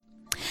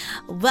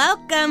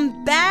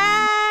Welcome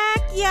back,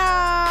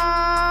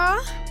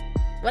 y'all.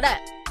 What up?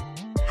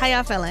 How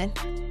y'all feeling?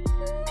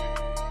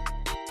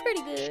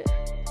 Pretty good.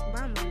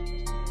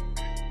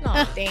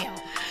 Oh, damn.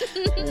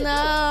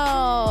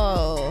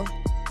 No.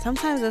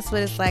 Sometimes that's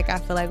what it's like. I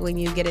feel like when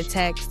you get a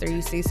text or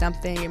you see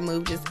something, your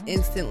mood just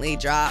instantly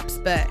drops.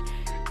 But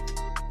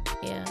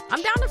yeah,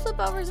 I'm down to flip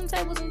over some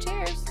tables and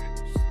chairs.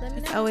 Let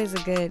me know. It's always a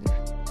good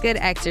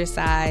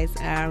exercise.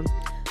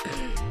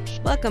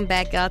 Welcome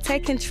back, y'all.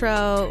 Take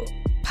Control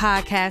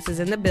podcast is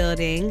in the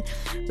building.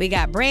 We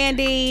got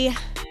Brandy.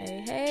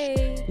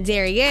 Hey.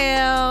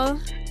 Darielle.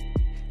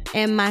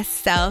 And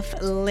myself,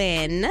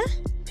 Lynn.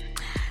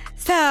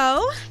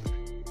 So,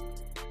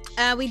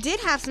 we did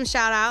have some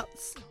shout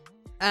outs.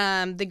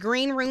 The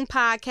Green Room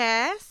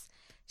podcast.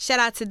 Shout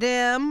out to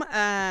them.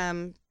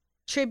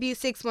 Tribute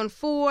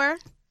 614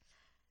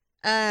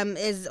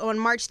 is on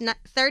March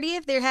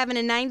 30th. They're having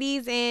a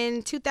 90s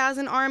and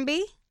 2000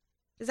 R&B.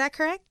 Is that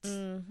correct?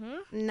 Mm-hmm.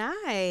 Nice.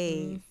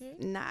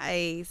 Mm-hmm.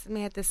 Nice. Let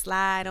me have to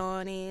slide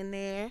on in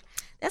there.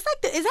 That's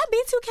like, is that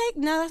B2K?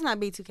 No, that's not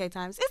B2K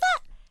times. Is that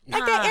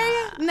like that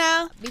area?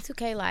 No.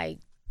 B2K like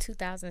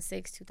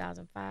 2006,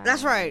 2005.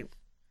 That's right.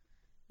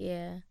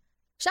 Yeah.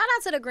 Shout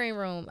out to the Green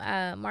Room,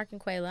 Mark and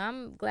Quayla.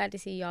 I'm glad to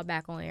see y'all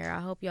back on air. I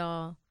hope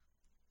y'all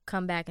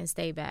come back and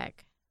stay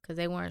back because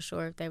they weren't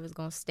sure if they was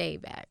going to stay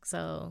back.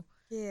 So,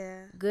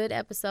 yeah. Good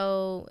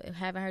episode.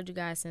 Haven't heard you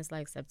guys since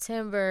like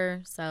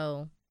September,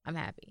 so I'm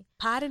happy.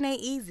 Potting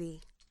ain't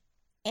easy.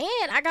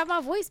 And I got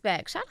my voice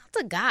back. Shout out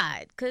to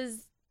God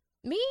because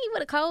me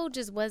with a cold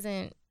just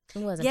wasn't.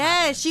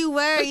 Yes, you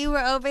were. You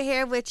were over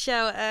here with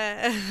your,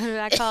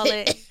 I call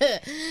it,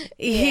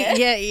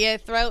 yeah,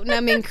 throat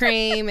numbing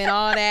cream and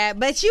all that.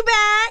 But you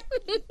back.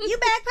 You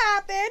back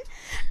popping.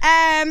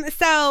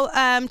 So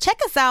check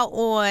us out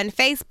on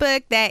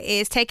Facebook. That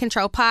is Take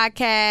Control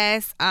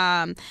Podcast.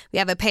 We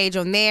have a page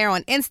on there.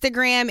 On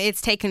Instagram,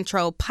 it's Take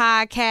Control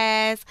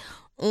Podcast.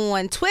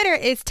 On Twitter,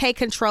 it's Take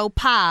Control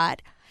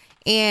Pod.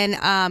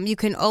 And you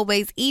can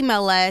always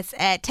email us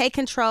at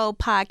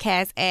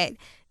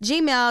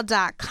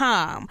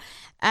takecontrolpodcast@gmail.com.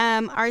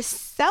 Our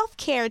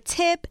self-care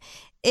tip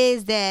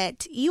is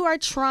that you are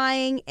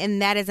trying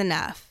and that is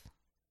enough.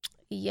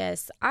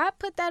 Yes, I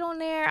put that on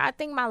there. I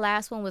think my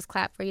last one was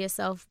clap for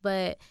yourself,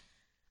 but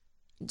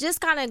just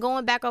kind of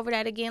going back over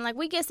that again, like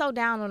we get so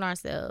down on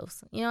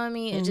ourselves. You know what I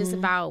mean? It's just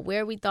about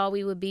where we thought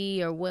we would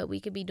be or what we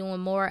could be doing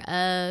more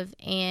of.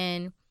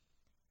 And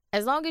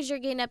as long as you're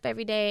getting up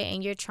every day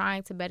and you're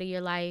trying to better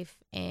your life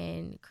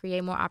and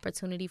create more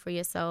opportunity for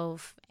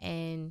yourself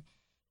and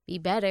be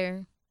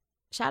better,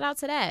 shout out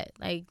to that.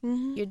 Like,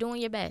 you're doing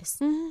your best.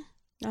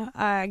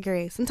 I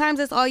agree. Sometimes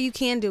that's all you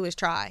can do is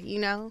try, you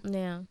know?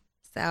 Yeah.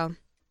 So,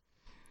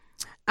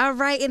 all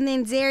right. And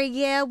then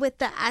Darielle with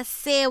the I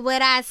Said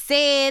What I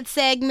Said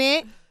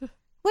segment.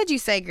 What'd you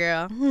say,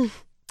 girl?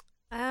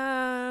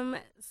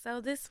 So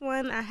this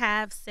one I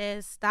have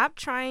says, stop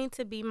trying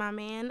to be my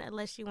man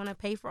unless you want to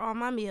pay for all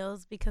my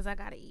meals because I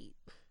got to eat.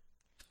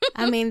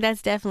 I mean,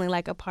 that's definitely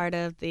like a part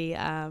of the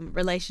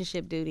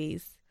relationship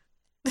duties.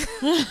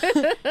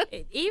 Even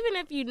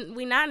if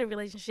we're not in a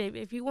relationship,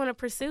 if you want to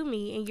pursue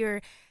me and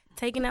you're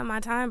taking up my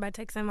time by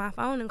texting my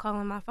phone and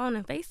calling my phone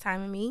and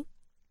FaceTiming me,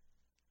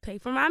 pay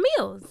for my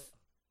meals.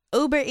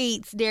 Uber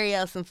Eats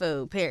Darielle some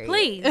food, period.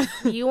 Please.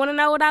 You want to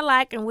know what I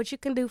like and what you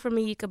can do for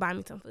me, you can buy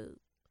me some food.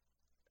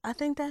 I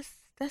think that's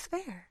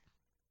fair.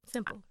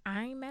 Simple.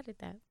 I ain't mad at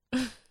that.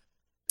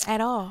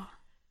 At all.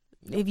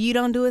 If you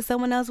don't do it,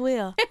 someone else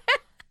will.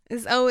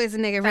 It's always a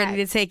nigga ready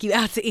to take you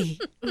out to eat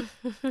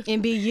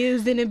and be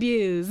used and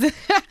abused.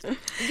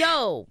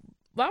 Yo,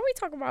 while we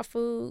talk about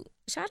food,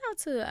 shout out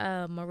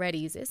to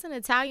Moretti's. It's an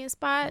Italian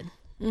spot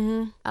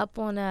up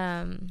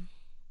on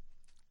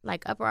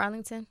like Upper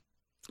Arlington,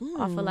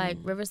 off of like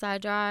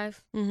Riverside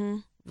Drive.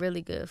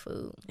 Really good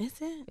food. Is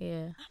it?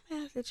 Yeah. I'm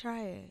gonna have to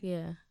try it.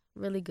 Yeah,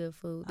 really good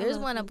food. There's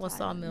one up on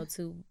Sawmill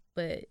too,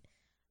 but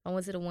I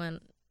went to the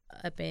one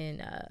up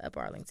in Upper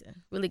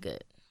Arlington. Really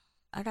good.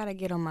 I gotta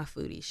get on my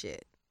foodie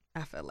shit.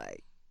 I feel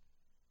like,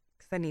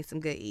 because I need some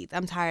good eats.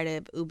 I'm tired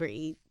of Uber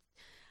Eats.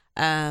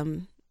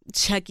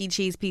 Chuck E.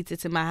 Cheese pizza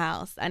to my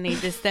house. I need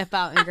to step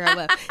out and grow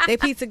up. They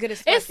pizza good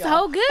as fuck, It's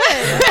y'all. so good.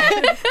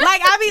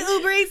 Like, I be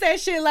Uber Eats that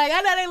shit. Like,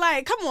 I know they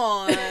like, come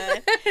on. But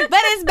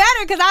it's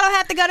better because I don't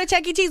have to go to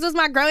Chuck E. Cheese. What's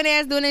my grown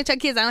ass doing in Chuck E.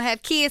 Cheese? I don't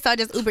have kids, so I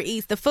just Uber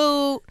Eats the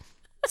food.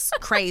 It's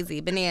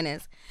crazy.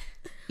 Bananas.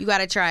 You got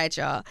to try it,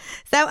 y'all.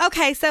 So,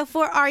 okay. So,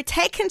 for our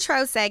Take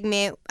Control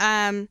segment,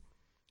 tell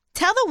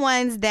the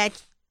ones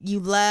that you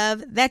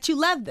love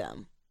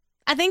them.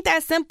 I think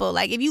that's simple.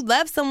 Like, if you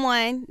love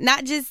someone,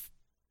 not just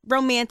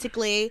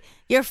romantically,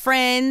 your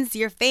friends,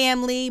 your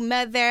family,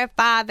 mother,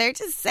 father,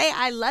 just say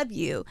I love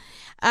you.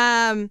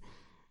 So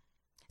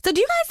do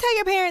you guys tell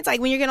your parents, like,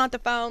 when you're getting off the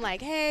phone,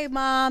 like, hey,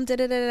 mom,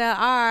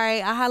 da-da-da-da, all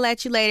right, I'll holler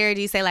at you later?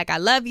 Do you say, like, I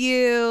love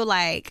you?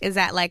 Like, is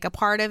that, like, a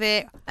part of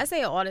it? I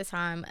say it all the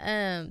time.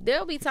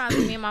 There'll be times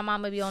when me and my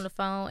mom will be on the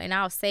phone, and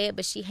I'll say it,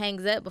 but she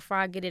hangs up before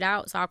I get it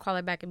out. So I'll call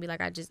her back and be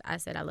like, I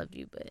said I love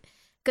you, but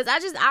Cause I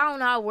don't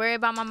know. I worry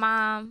about my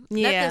mom.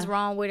 Yeah. Nothing's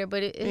wrong with her,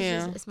 but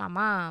it's my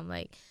mom.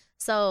 Like,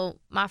 so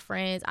my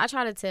friends, I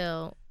try to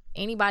tell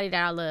anybody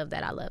that I love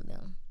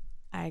them.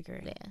 I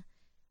agree. Yeah.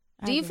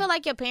 Do you feel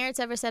like your parents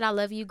ever said "I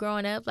love you"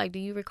 growing up? Like, do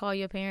you recall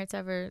your parents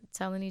ever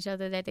telling each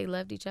other that they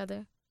loved each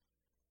other?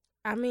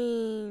 I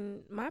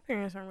mean, my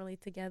parents weren't really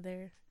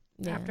together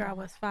after I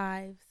was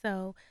 5,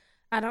 so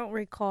I don't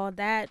recall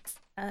that.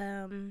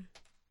 I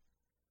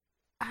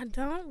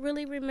don't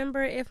really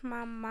remember if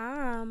my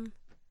mom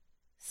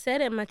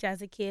said it much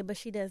as a kid, but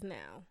she does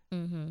now.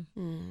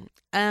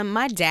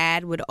 My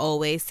dad would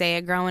always say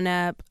it growing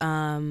up.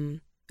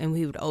 And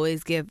we would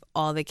always give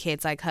all the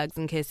kids like hugs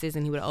and kisses,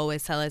 and he would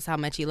always tell us how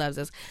much he loves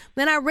us.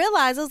 Then I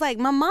realized, I was like,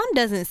 my mom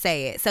doesn't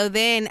say it. So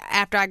then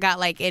after I got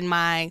like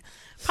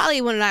probably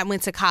when I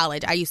went to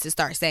college, I used to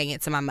start saying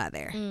it to my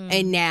mother.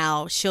 And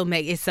now she'll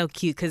make it so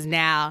cute because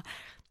now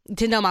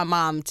to know my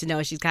mom, to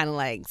know she's kind of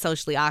like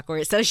socially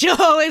awkward. So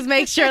she'll always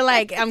make sure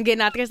like I'm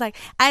getting out there. It's like,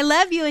 I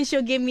love you. And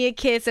she'll give me a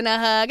kiss and a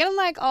hug. And I'm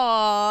like,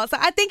 oh, so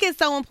I think it's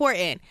so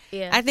important.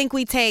 Yeah. I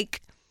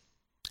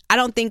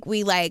don't think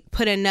we like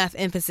put enough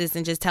emphasis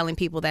in just telling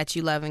people that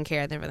you love and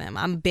care for them.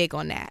 I'm big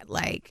on that.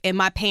 Like, and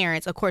my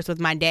parents, of course, with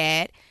my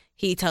dad,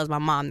 he tells my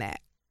mom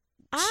that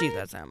she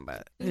loves him,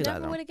 but he loves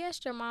never him. would have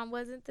guessed your mom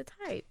wasn't the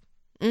type.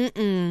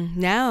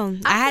 No,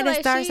 I had to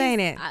start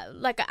saying it.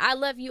 I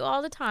love you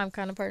all the time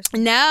kind of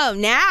person. No,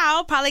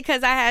 now probably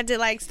because I had to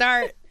like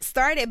start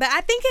it. But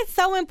I think it's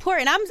so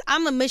important.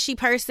 I'm a mushy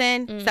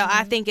person, so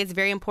I think it's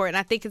very important.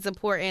 I think it's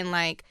important,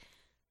 like,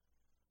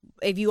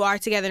 if you are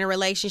together in a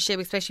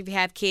relationship, especially if you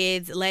have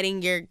kids,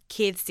 letting your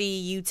kids see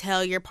you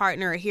tell your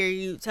partner or hear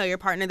you tell your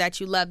partner that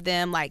you love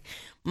them. Like,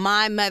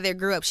 my mother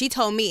grew up, she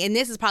told me, and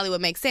this is probably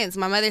what makes sense.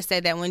 My mother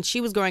said that when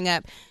she was growing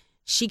up,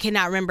 she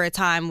cannot remember a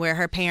time where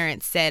her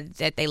parents said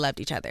that they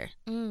loved each other.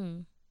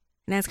 And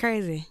that's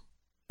crazy.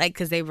 Like,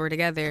 because they were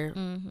together,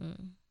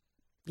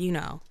 you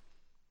know,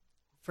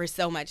 for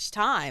so much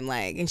time.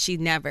 Like, and she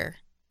never.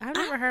 I've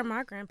never heard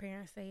my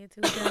grandparents say it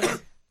too.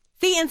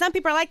 See, and some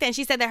people are like that. And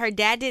she said that her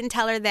dad didn't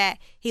tell her that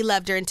he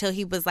loved her until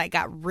he was like,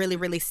 got really,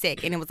 really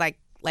sick. And it was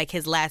like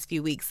his last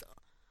few weeks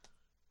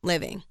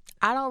living.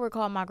 I don't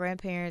recall my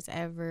grandparents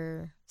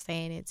ever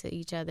saying it to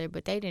each other,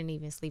 but they didn't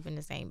even sleep in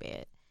the same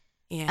bed.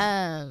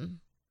 Yeah.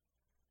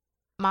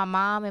 My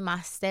mom and my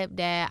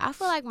stepdad, I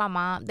feel like my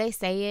mom, they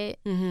say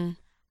it.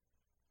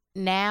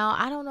 Now,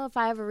 I don't know if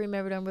I ever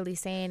remember them really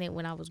saying it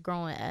when I was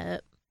growing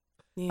up.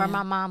 Yeah. Or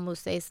my mom will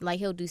say, like,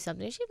 he'll do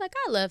something. She's like,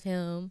 I love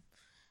him.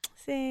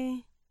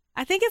 See,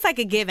 I think it's like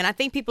a given. I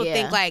think people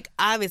think like,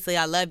 obviously,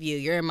 I love you.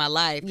 You're in my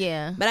life.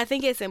 Yeah. But I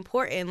think it's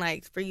important,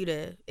 like, for you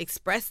to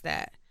express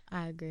that.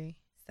 I agree.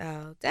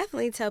 So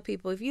definitely tell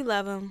people, if you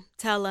love them,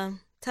 tell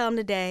them. Tell them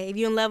today. If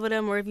you're in love with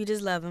them or if you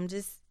just love them,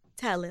 just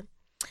tell him.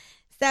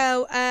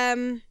 So,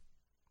 all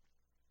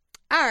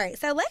right.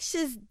 So let's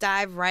just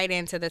dive right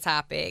into the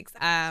topics.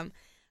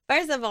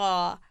 First of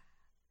all,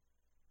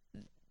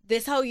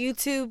 this whole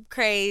YouTube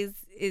craze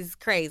is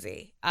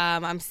crazy.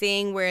 I'm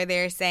seeing where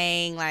they're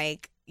saying,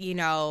 like, you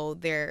know,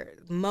 they're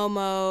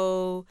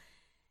Momo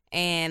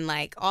and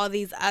like all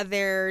these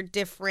other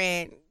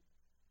different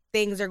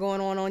things are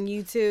going on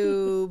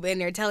YouTube,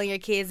 and they're telling your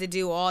kids to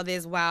do all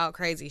this wild,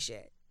 crazy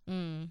shit.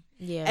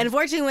 Yeah. And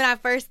unfortunately, when I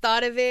first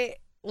thought of it,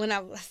 when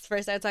I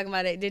first started talking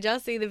about it, did y'all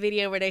see the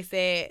video where they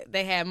said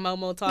they had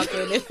Momo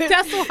talking?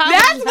 That's why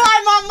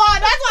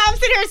I'm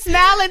sitting here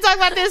smiling talking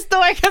about this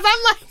story, because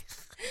I'm like,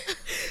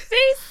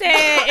 she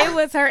said it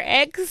was her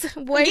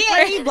ex-boyfriend.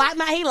 Yeah, he liked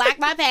my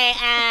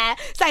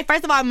pants. It's like,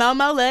 first of all,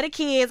 Momo love the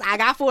kids. I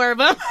got 4 of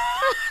them.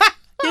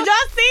 Did y'all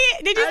see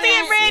it? Did you see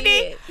it,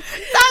 Brandy?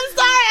 So I'm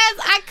sorry, as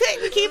I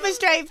couldn't keep a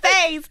straight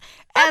face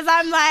as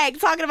I'm like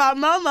talking about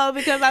Momo,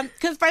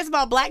 because first of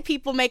all, black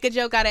people make a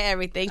joke out of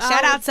everything.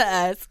 Shout out to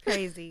us.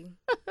 Crazy.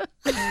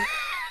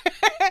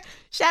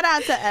 Shout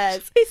out to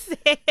us. He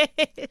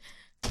said,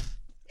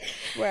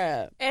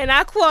 Bruh. and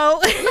I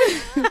quote, he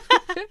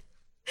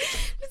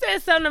said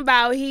something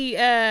about he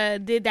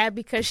did that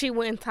because she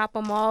wouldn't top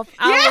him off.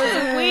 I was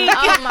weak.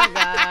 Oh my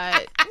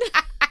God.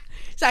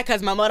 It's like,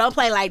 because Momo don't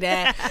play like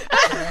that.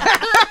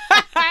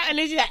 And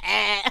then she's like,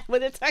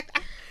 with it turned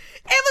out.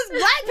 It was,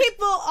 black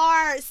people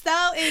are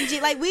so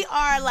like, we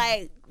are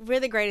like, we're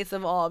the greatest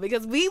of all,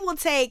 because we will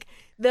take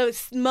the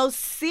most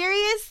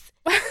serious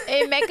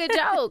and make a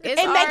joke. Make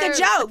a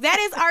joke. That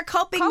is our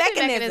coping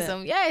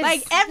mechanism. Yes.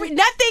 Like,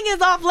 nothing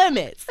is off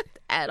limits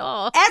at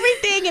all.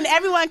 Everything and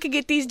everyone could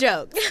get these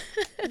jokes.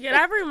 Yeah,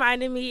 that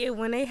reminded me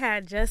when they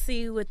had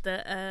Jessie with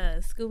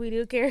the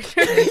Scooby-Doo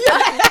character.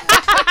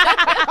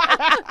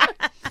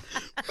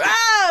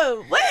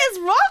 Bro, what is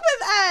wrong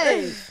with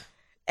us?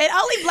 And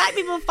only black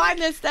people find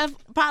this stuff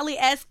probably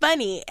as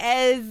funny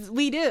as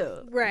we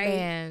do. Right.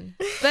 Man.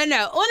 But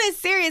no, on a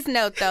serious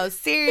note, though,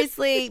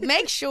 seriously,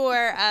 make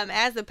sure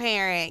as a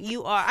parent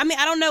you are, I mean,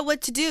 I don't know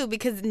what to do,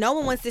 because no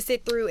one wants to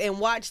sit through and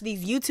watch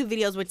these YouTube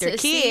videos with their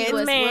kids.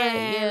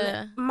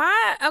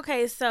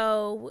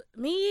 So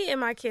me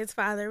and my kid's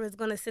father was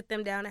going to sit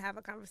them down and have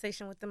a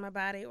conversation with them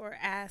about it, or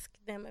ask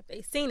them if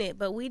they've seen it,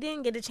 but we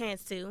didn't get a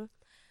chance to.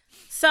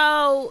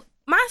 So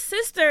my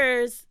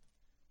sisters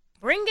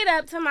bring it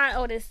up to my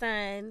oldest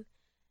son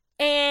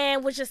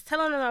and was just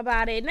telling him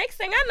about it. Next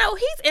thing I know,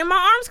 he's in my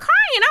arms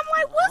crying. I'm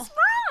like, what's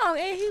wrong?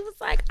 And he was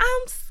like,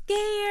 I'm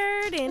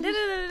scared and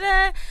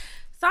da-da-da-da.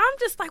 So I'm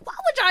just like, why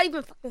would y'all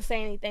even fucking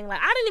say anything?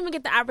 Like, I didn't even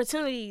get the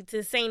opportunity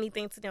to say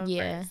anything to them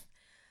first.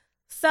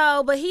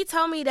 So, but he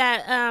told me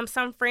that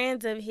some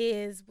friends of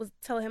his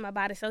told him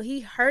about it. So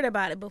he heard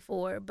about it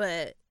before,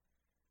 but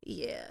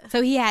yeah.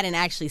 So he hadn't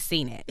actually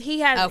seen it. He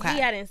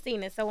hadn't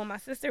seen it. So when my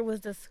sister was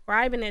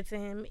describing it to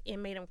him, it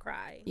made him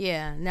cry.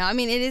 Yeah. No, I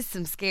mean, it's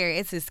a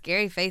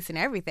scary face and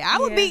everything. I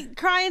would be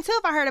crying too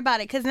if I heard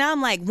about it, because now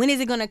I'm like, when is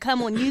it going to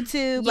come on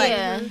YouTube? Like,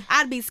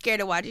 I'd be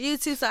scared to watch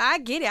YouTube. So I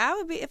get it. I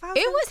would be, if I was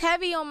It was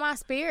heavy on my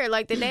spirit.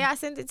 Like the day I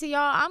sent it to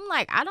y'all, I'm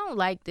like, I don't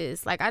like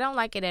this. Like, I don't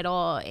like it at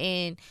all.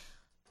 And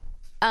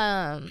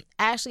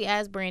Ashley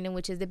asked Brandon,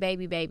 which is the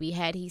baby,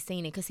 had he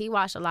seen it, because he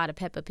watched a lot of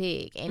Peppa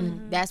Pig,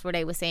 and that's where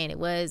they were saying it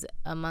was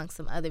amongst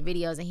some other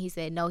videos, and he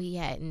said no, he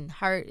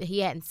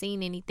hadn't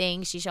seen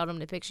anything. She showed him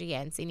the picture, he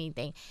hadn't seen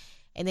anything.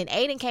 And then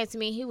Aiden came to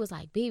me and he was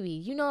like,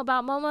 BB, you know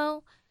about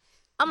Momo?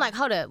 I'm like,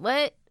 hold up,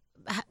 what?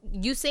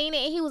 You seen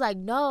it? And he was like,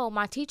 no,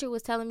 my teacher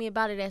was telling me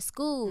about it at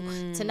school,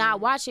 to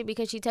not watch it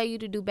because she tell you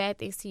to do bad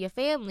things to your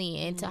family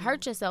and to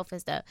hurt yourself and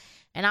stuff.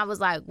 And I was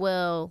like,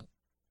 well,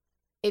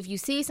 if you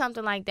see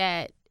something like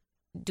that,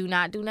 do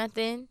not do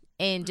nothing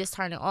and just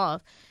turn it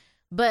off.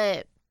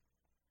 But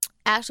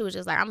Ashley was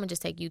just like, I'm going to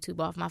just take YouTube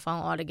off my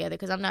phone altogether,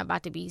 because I'm not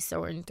about to be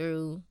sorting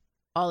through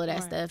all of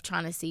that stuff,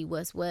 trying to see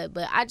what's what.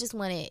 But I just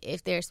wanted,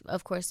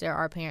 of course, there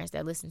are parents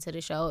that listen to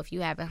the show. If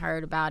you haven't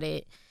heard about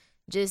it,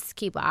 just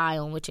keep an eye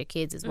on what your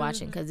kids is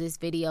watching, because this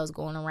videos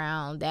going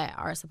around that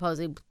are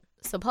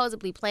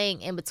supposedly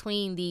playing in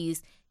between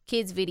these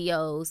kids'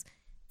 videos,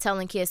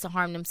 telling kids to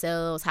harm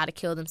themselves, how to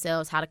kill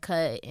themselves, how to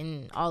cut,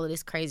 and all of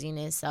this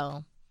craziness.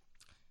 So,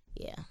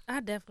 yeah.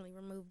 I definitely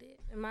removed it.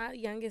 And my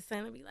youngest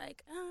son would be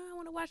like, I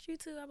want to watch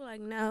YouTube. I'll be like,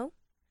 no.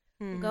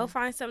 Go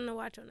find something to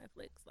watch on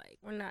Netflix. Like,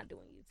 we're not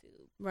doing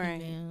YouTube.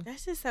 Right. Yeah.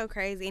 That's just so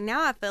crazy. And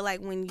now I feel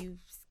like when you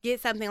get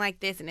something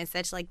like this and it's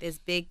such like this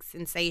big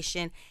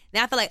sensation,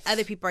 now I feel like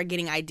other people are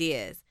getting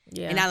ideas.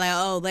 Yeah. And I'm like,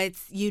 oh,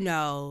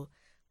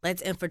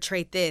 let's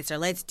infiltrate this, or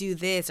let's do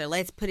this, or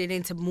let's put it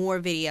into more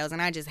videos.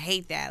 And I just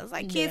hate that. It's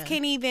like kids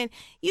can't even,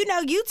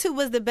 YouTube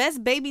was the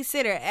best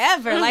babysitter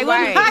ever. Like, oh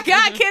my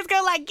God, kids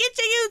go like, get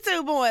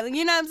your YouTube on.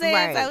 You know what I'm saying?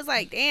 Right. So I was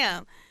like,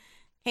 damn,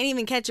 can't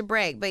even catch a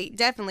break. But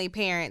definitely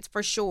parents,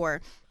 for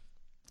sure,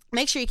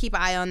 make sure you keep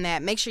an eye on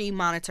that. Make sure you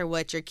monitor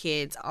what your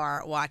kids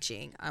are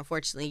watching.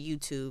 Unfortunately,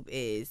 YouTube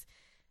is,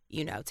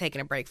 taking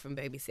a break from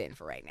babysitting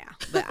for right now.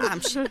 But I'm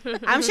sure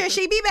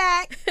she'll be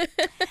back.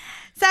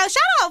 So shout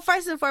out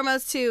first and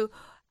foremost to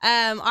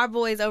our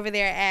boys over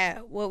there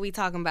at What We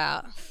Talking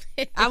About.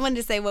 I wanted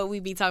to say What We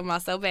Be Talking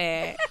About so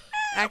bad.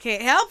 I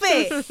can't help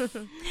it.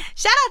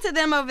 Shout out to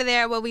them over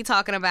there at What We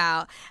Talking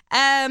About.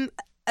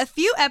 A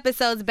few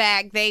episodes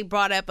back, they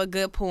brought up a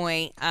good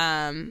point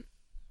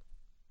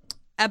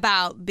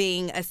about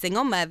being a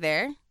single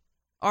mother,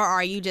 or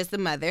are you just a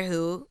mother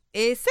who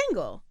is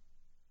single?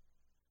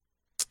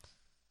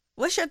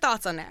 What's your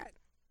thoughts on that?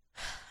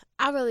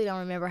 I really don't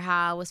remember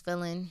how I was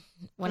feeling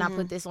when I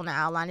put this on the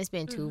outline. It's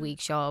been 2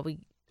 weeks, y'all.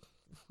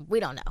 We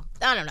don't know.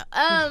 I don't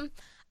know.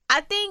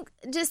 I think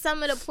just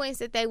some of the points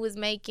that they was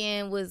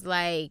making was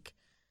like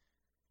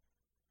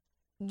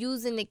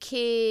using the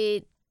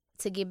kid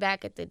to get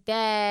back at the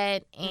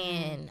dad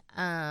and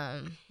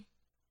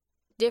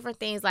different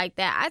things like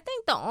that. I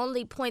think the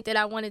only point that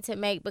I wanted to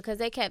make, because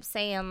they kept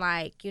saying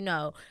like,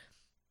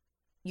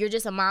 you're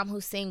just a mom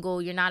who's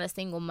single, you're not a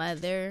single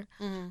mother.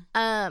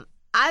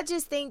 I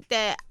just think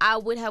that I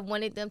would have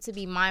wanted them to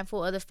be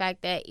mindful of the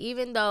fact that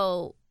even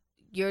though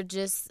you're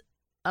just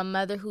a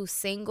mother who's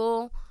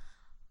single,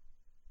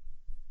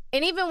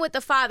 and even with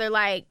the father,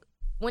 like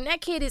when that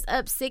kid is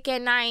up sick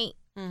at night,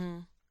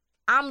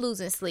 I'm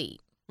losing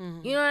sleep.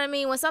 You know what I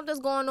mean? When something's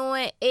going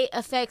on, it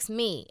affects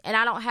me, and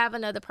I don't have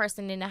another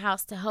person in the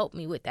house to help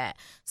me with that.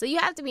 So you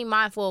have to be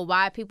mindful of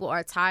why people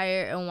are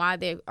tired and why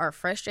they are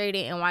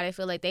frustrated and why they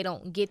feel like they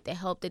don't get the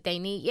help that they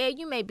need. Yeah,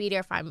 you may be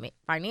there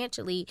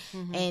financially,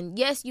 and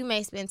yes, you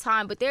may spend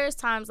time, but there's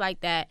times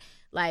like that,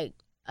 like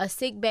a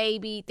sick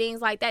baby,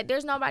 things like that.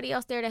 There's nobody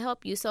else there to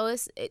help you. So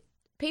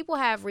people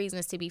have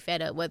reasons to be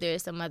fed up, whether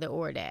it's a mother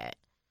or a dad.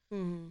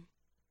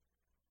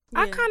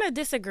 I kind of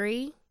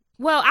disagree.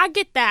 Well, I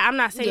get that. I'm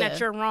not saying that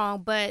you're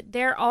wrong, but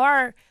there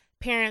are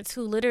parents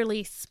who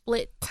literally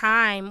split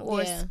time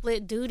or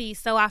split duties.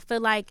 So I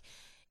feel like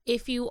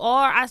if you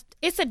are,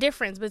 it's a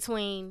difference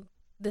between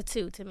the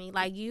two to me.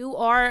 Like, you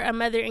are a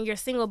mother and you're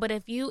single, but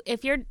if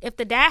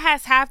the dad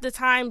has half the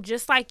time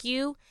just like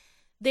you,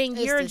 then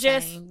you're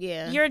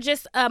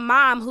just a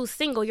mom who's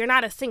single. You're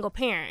not a single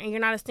parent and you're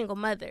not a single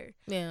mother.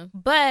 Yeah.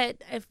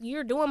 But if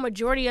you're doing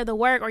majority of the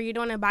work or you're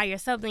doing it by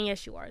yourself, then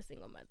yes, you are a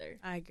single mother.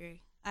 I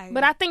agree.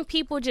 But I think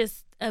people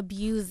just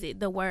abuse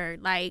the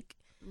word. Like,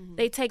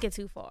 they take it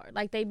too far.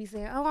 Like they be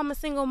saying, "Oh, I'm a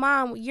single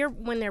mom,"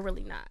 when they're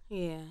really not.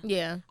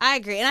 Yeah. I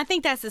agree. And I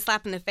think that's a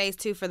slap in the face,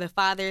 too, for the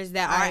fathers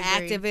that are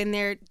active in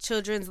their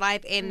children's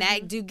life and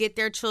that do get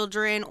their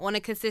children on a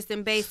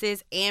consistent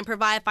basis and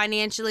provide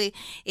financially.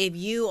 If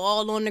you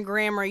all on the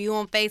gram or you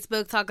on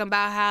Facebook talking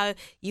about how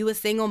you a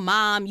single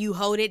mom, you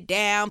hold it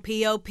down,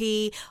 POP,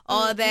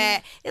 all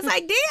that. It's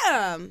like,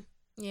 damn.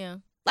 Yeah.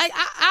 Like,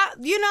 I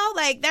you know,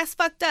 like, that's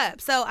fucked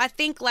up. So I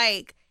think,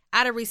 like,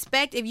 out of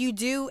respect, if you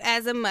do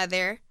as a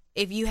mother,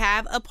 if you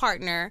have a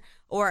partner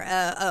or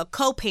a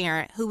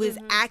co-parent who is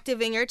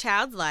active in your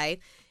child's life,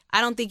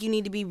 I don't think you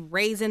need to be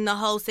raising the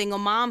whole single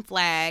mom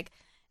flag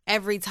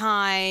every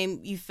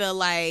time you feel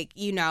like,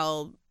 you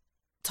know,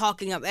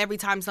 every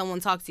time someone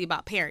talks to you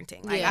about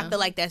parenting. Like, I feel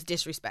like that's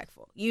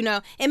disrespectful, you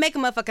know, and make a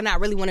motherfucker not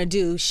really want to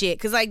do shit.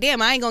 Because, like,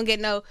 damn, I ain't going to get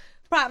no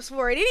props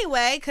for it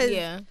anyway. Because,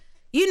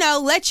 you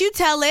know, let you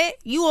tell it.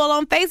 You all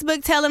on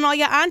Facebook telling all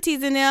your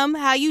aunties and them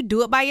how you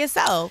do it by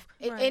yourself.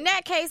 In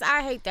that case,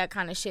 I hate that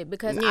kind of shit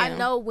because I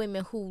know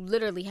women who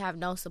literally have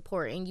no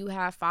support, and you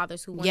have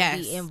fathers who want to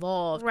be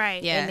involved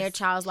in their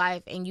child's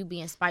life, and you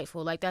being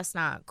spiteful. Like, that's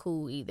not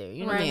cool either.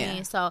 You know what I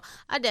mean? So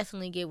I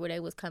definitely get where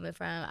they was coming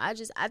from. I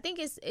think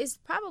it's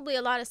probably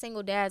a lot of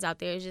single dads out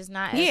there. It's just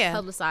not as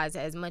publicized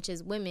as much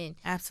as women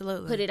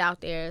put it out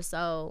there.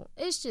 So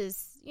it's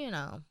just, you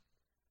know.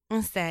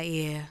 What's that?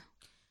 Yeah.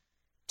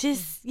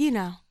 Just, you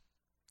know,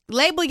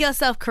 label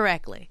yourself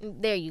correctly.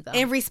 There you go.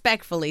 And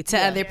respectfully to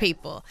other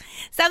people.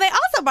 So they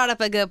also brought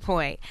up a good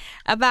point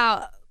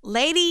about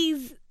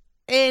ladies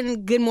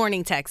in good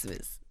morning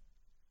texts.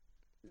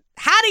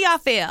 How do y'all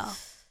feel?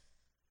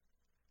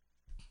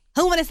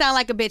 Who want to sound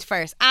like a bitch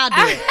first? I'll do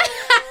it.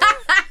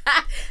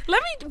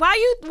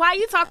 While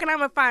you talking, I'm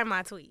gonna find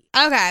my tweet.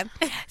 Okay.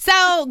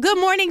 So good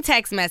morning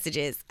text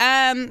messages.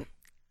 I'm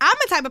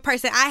a type of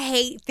person, I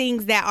hate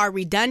things that are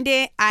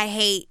redundant. I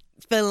hate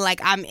feeling like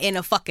I'm in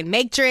a fucking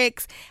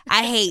matrix.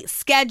 I hate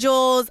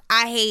schedules.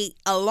 I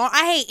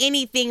hate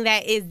anything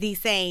that is the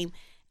same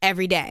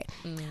every day.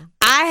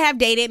 I have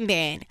dated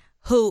men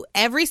who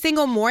every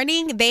single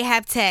morning they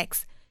have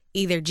texts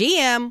either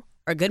GM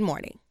or good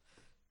morning.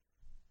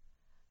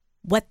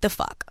 What the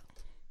fuck?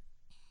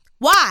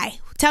 Why?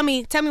 Tell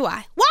me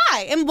why.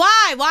 Why? And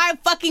why? Why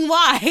fucking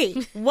why?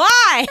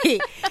 Why?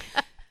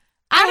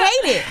 I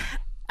hate it.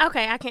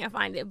 Okay, I can't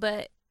find it,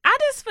 but I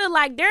just feel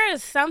like there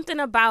is something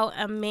about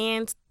a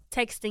man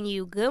texting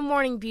you, "Good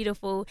morning,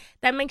 beautiful,"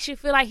 that makes you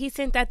feel like he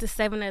sent that to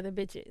 7 other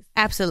bitches.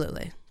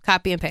 Absolutely.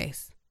 Copy and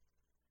paste.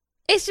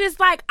 It's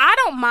just like, I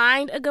don't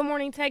mind a good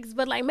morning text,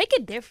 but like, make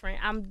it different.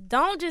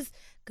 Don't just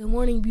 "Good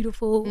morning,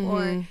 beautiful,"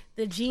 or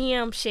the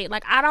GM shit.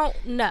 Like, I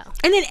don't know.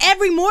 And then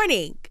every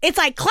morning, it's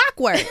like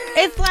clockwork.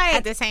 It's like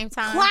at the same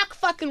time. Clock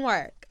fucking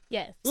work.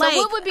 Yes. So like,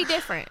 what would be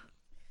different?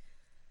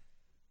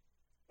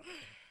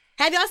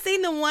 Have y'all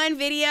seen the one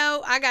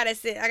video? I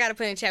gotta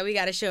put in chat. We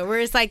gotta show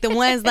where it's like the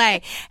ones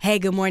like, "Hey,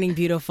 good morning,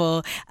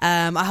 beautiful.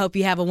 I hope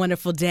you have a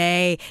wonderful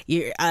day.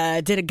 You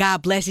did a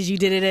God blesses you.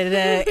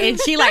 And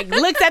she like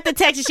looks at the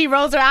text and she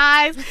rolls her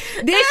eyes. Then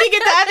she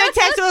get the other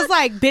text and was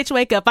like, "Bitch,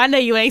 wake up. I know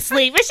you ain't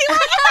sleep." And she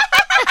like,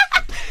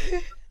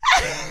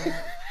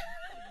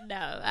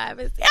 no, I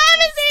haven't seen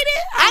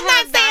it. I'm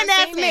not saying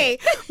that's me,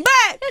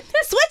 but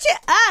switch it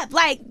up.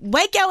 Like,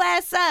 wake your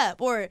ass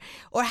up, or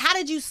how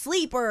did you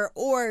sleep, or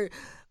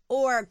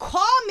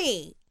call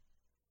me.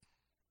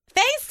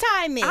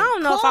 FaceTime me. I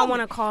don't know if I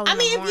want to call. I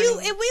mean, if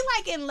we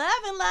like in love,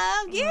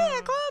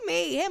 yeah, call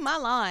me. Hit my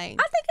line.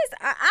 I think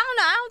I don't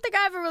know. I don't think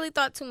I ever really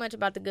thought too much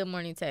about the good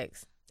morning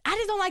text. I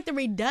just don't like the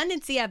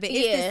redundancy of it.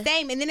 It's the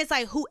same, and then it's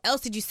like, who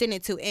else did you send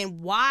it to,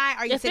 and why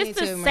are you sending it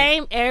to? If it's the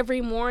same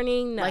every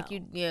morning, no. Like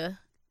you,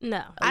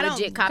 no, I don't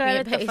legit copy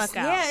and paste.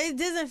 Yeah, it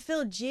doesn't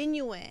feel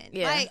genuine.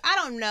 Yeah. Like, I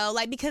don't know,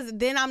 like, because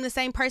then I'm the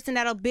same person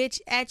that'll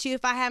bitch at you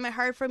if I haven't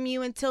heard from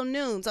you until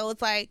noon. So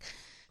it's like,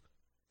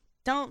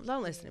 don't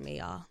listen to me,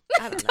 y'all.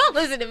 I don't know. Don't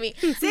listen to me.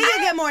 See your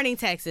good morning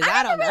texts.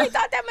 I don't know. Really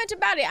thought that much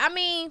about it. I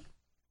mean,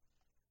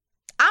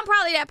 I'm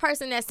probably that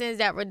person that sends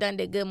that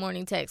redundant good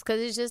morning text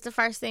because it's just the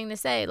first thing to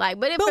say. Like,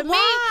 but for me,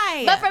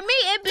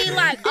 it'd be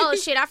like, "Oh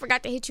shit, I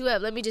forgot to hit you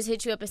up. Let me just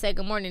hit you up and say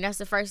good morning." That's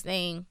the first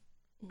thing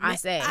I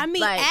say. I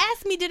mean, like,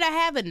 ask me, did I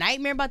have a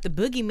nightmare about the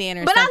boogeyman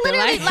or something? But I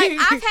literally,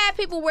 like, I've had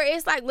people where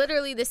it's like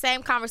literally the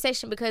same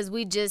conversation because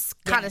we just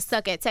kind of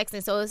suck at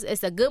texting. So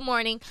it's a good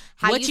morning.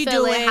 How you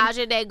feeling? Doing? How's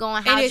your day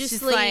going? How'd you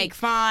sleep? Like,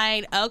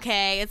 fine,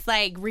 okay. It's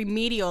like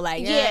remedial,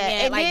 like,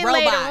 and like then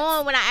robots. Later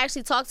on, when I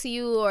actually talk to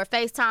you or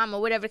FaceTime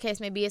or whatever the case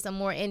may be, it's a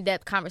more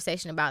in-depth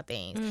conversation about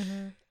things.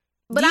 Mm-hmm.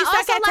 But do you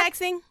suck at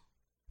texting?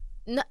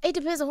 No, it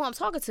depends on who I'm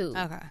talking to.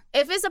 Okay.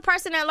 If it's a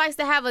person that likes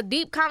to have a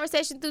deep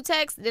conversation through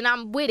text, then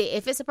I'm with it.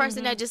 If it's a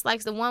person that just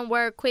likes the one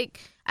word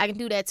quick, I can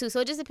do that too. So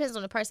it just depends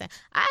on the person.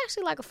 I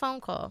actually like a phone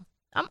call.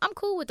 I'm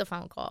cool with the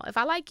phone call. If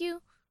I like you,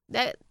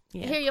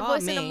 hear your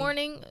voice in the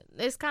morning,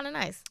 it's kind of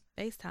nice.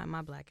 FaceTime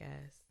my black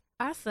ass.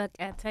 I suck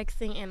at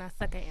texting and I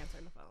suck at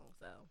answering the phone.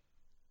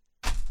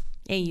 So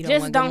and you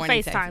don't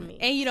FaceTime me.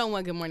 And you don't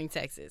want good morning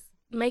texts.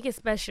 Make it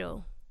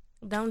special.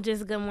 Don't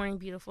just good morning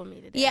beautiful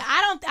me today. Yeah,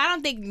 I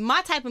don't think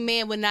my type of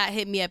man would not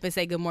hit me up and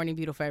say good morning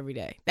beautiful every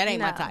day. That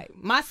ain't my No. type.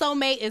 My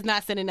soulmate is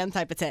not sending them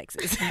type of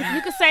texts.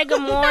 You could say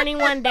good morning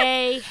one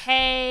day,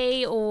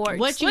 hey, or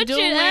What you switch it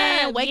doing?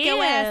 up. Wake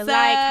your ass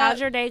Like, up. how's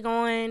your day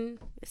going?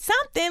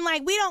 Something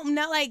like we don't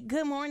know. Like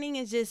good morning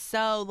is just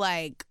so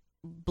like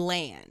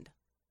bland.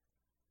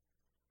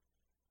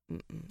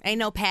 Mm-mm. Ain't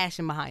no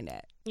passion behind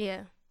that.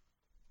 Yeah.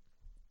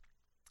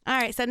 All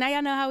right, so now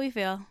y'all know how we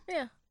feel.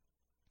 Yeah.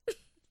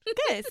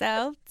 Good.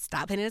 So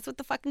stop hitting us with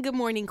the fucking good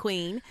morning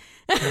queen.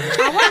 I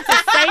wanted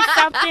to say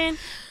something,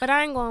 but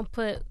I ain't gonna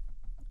put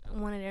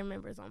one of their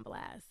members on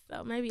blast.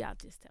 So maybe I'll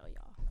just tell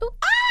y'all.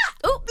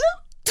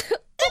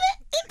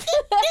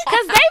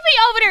 Cause they be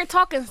over there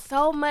talking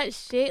so much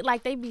shit,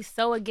 like they be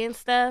so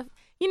against stuff.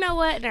 You know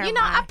what? Never You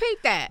know, I mind.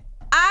 peeped that.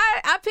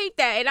 I peeped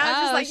that, and I was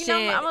just like, you know,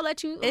 shit. I'm gonna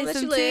let you It's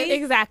some live. tea.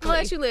 Exactly. I'm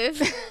gonna let you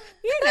live.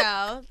 You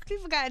know,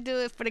 people gotta do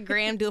it for the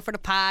gram, do it for the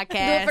podcast, Do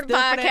it for the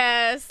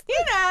podcast. you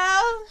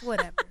know,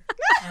 Whatever.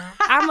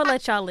 I'm gonna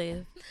let y'all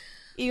live.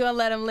 you gonna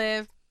let them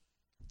live.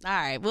 All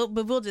right,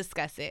 we'll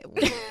discuss it.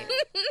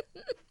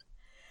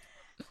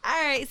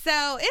 All right,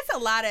 so it's a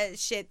lot of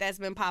shit that's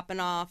been popping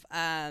off,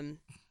 and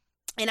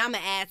I'm gonna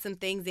add some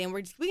things in.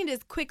 We can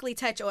just quickly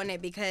touch on it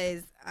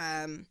because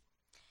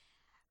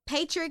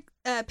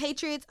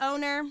Patriots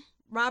owner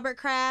Robert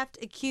Kraft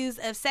accused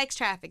of sex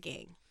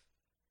trafficking.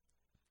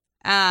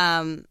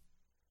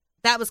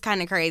 That was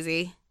kind of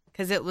crazy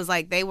because it was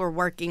like they were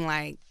working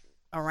like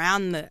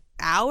around the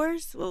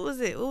hours. What was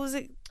it?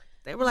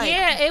 They were like,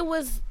 Yeah, it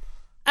was.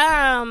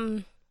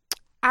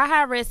 I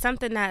had read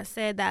something that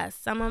said that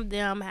some of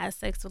them had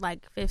sex with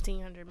like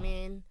 1,500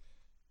 men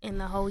in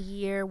the whole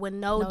year with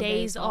no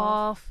days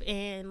off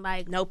and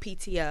like no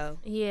PTO.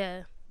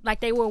 yeah, like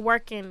they were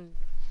working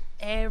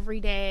every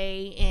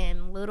day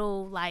and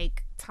little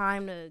like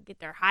time to get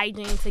their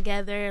hygiene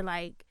together.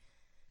 Like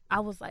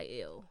I was like,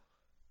 ew.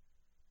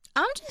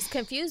 I'm just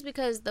confused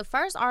because the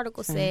first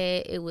article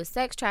said it was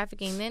sex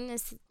trafficking. Then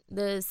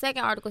the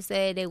second article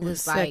said it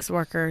was like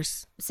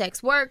workers.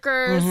 sex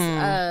workers.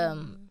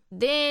 Mhm.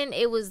 Then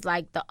it was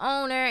like the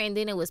owner, and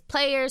then it was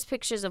players,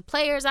 pictures of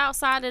players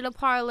outside of the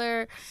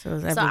parlor. So,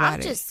 So I'm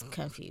just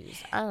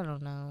confused. I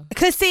don't know.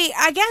 Because, see,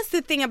 I guess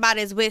the thing about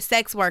it is with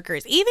sex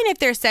workers, even if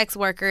they're sex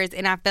workers,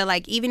 and I feel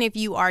like even if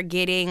you are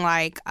getting,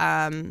 like,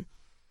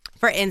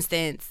 for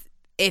instance,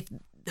 if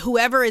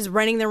whoever is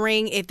running the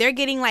ring, if they're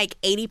getting, like,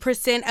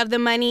 80% of the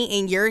money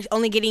and you're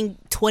only getting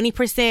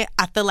 20%,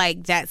 I feel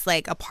like that's,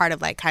 like, a part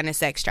of, like, kind of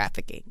sex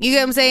trafficking. You get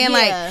what I'm saying?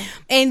 Yeah. Like,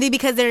 and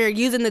because they're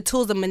using the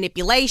tools of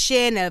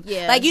manipulation, of,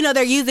 Yeah. like, you know,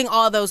 they're using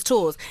all those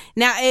tools.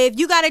 Now, if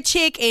you got a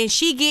chick and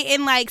she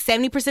getting, like,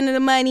 70% of the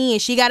money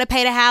and she got to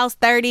pay the house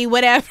 30,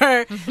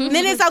 whatever,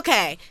 then it's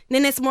okay.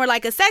 Then it's more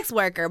like a sex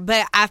worker.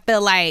 But I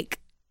feel like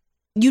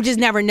you just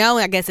never know,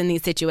 I guess, in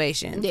these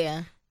situations.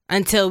 Yeah.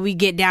 Until we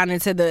get down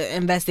into the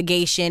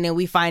investigation and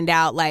we find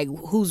out, like,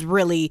 who's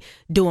really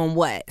doing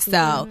what.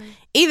 So,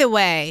 either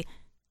way,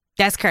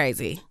 that's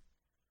crazy.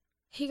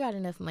 He got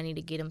enough money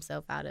to get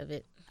himself out of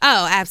it.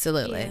 Oh,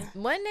 absolutely. Yeah.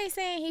 Wasn't they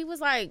saying he was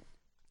like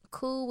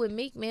cool with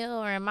Meek Mill,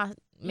 or am I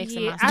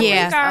mixing Yeah, my I stories?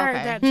 Yeah. think I heard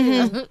Okay. that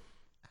too. Mhm.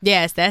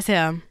 Yes, that's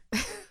him.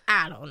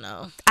 I don't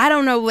know. I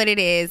don't know what it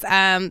is.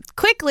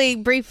 Quickly,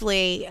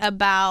 briefly,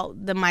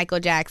 about the Michael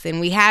Jackson.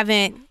 We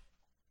haven't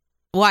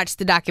watched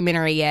the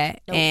documentary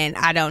yet, Nope. and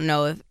I don't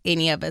know if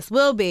any of us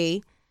will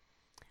be.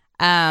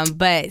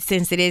 But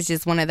since it is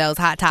just one of those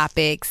hot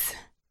topics,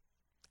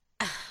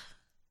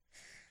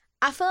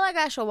 I feel like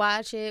I should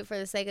watch it for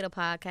the sake of the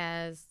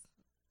podcast,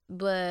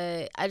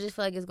 but I just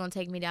feel like it's gonna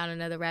take me down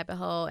another rabbit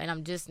hole, and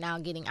I'm just now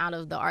getting out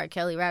of the R.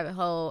 Kelly rabbit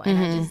hole, and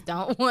I just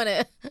don't want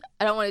to.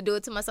 I don't want to do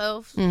it to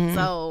myself. Mhm.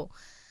 So,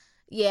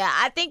 yeah,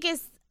 I think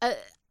it's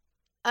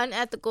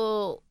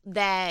unethical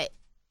that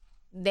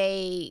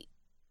they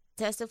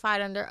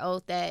testified under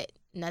oath that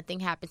nothing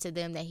happened to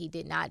them, that he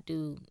did not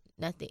do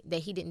nothing, that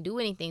he didn't do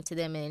anything to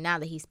them, and now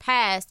that he's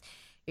passed,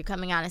 you're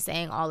coming out and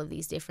saying all of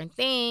these different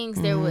things.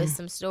 There was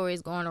some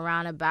stories going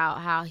around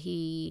about how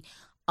he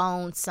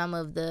owned some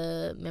of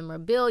the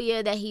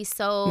memorabilia that he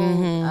sold.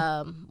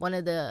 One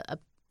of the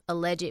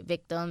alleged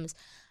victims.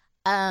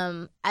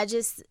 And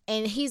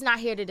he's not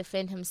here to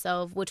defend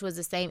himself, which was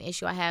the same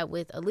issue I had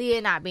with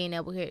Aaliyah not being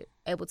able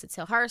to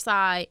tell her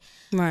side.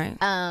 right?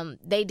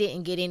 They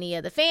didn't get any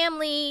of the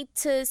family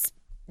to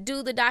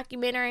do the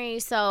documentary,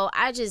 so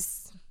I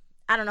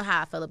don't know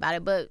how I feel about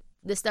it, but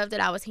the stuff that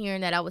I was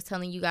hearing, that I was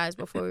telling you guys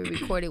before we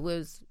recorded,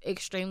 was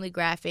extremely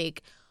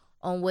graphic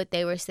on what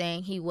they were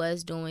saying he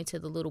was doing to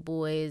the little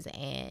boys,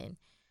 and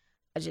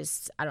I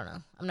don't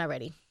know. I'm not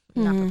ready.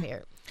 I'm not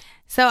prepared.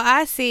 So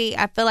I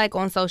feel like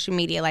on social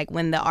media, like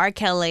when the R.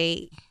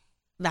 Kelly,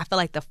 I feel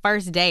like the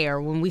first day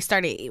or when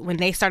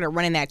they started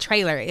running that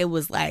trailer, it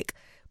was like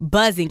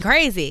buzzing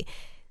crazy.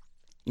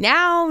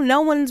 Now,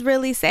 no one's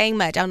really saying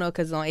much. I don't know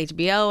because it's on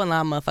HBO and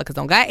a lot of motherfuckers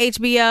don't got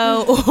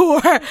HBO,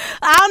 or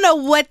I don't know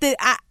what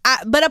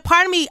but a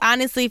part of me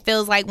honestly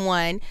feels like,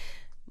 one,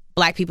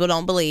 Black people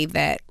don't believe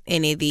that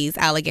any of these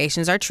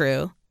allegations are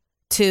true.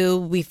 Two,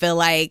 we feel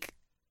like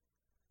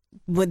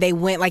when they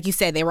went, like you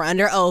said, they were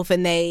under oath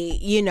and they,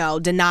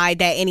 denied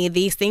that any of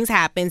these things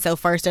happened. So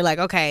first they're like,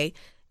 okay.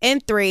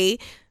 And 3,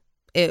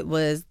 it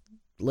was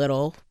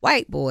little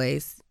white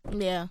boys.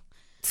 Yeah.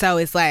 So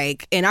it's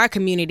like in our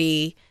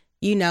community,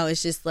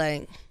 it's just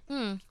like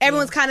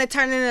everyone's kind of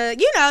turning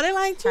they're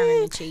like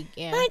turning the cheek.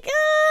 Yeah. Like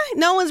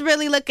no one's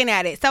really looking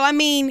at it. So I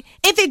mean,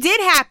 if it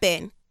did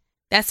happen,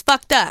 that's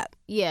fucked up.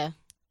 Yeah.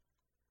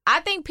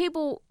 I think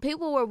people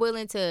were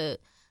willing to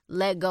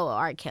let go of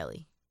R.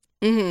 Kelly.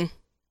 Mm-hmm.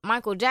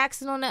 Michael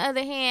Jackson, on the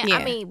other hand,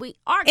 I mean,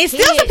 our kids.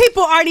 Still some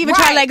people aren't even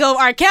trying to let go of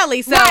R.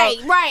 Kelly. So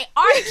right.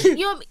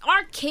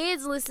 Our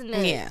kids listen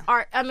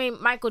to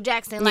Michael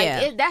Jackson.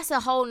 Like that's a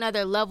whole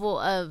nother level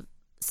of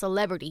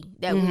celebrity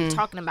that we're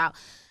talking about.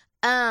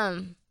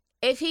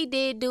 If he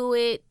did do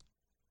it,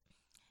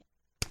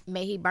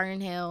 may he burn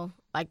in hell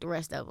like the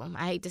rest of them.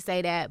 I hate to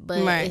say that, but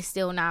it's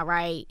still not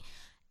right.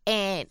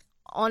 And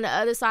on the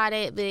other side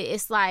of it,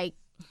 it's like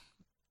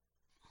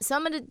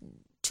some of the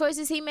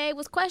choices he made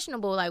was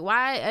questionable. Like,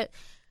 why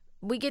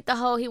we get the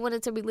whole he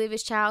wanted to relive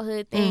his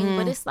childhood thing,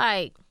 but it's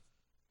like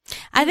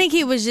I think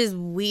he was just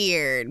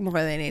weird more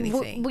than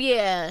anything.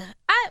 Yeah,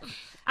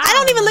 I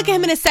don't even look at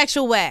him in a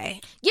sexual way.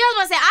 Yeah, I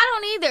was gonna say I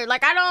don't either.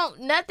 Like I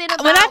don't nothing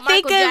about when I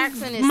think Michael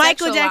Jackson is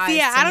Michael Jackson.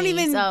 Yeah, I don't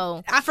even.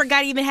 I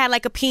forgot he even had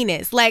like a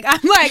penis. Like I'm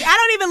like I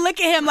don't even look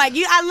at him like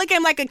you. I look at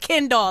him like a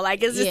Ken doll.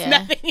 Like it's just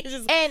nothing. It's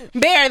just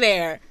bare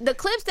there. The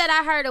clips that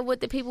I heard of what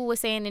the people were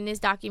saying in this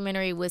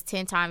documentary was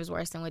 10 times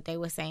worse than what they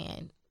were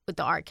saying with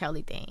the R.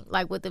 Kelly thing.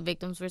 Like what the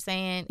victims were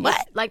saying.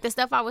 What? Like the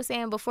stuff I was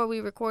saying before we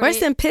recorded.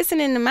 Worse than pissing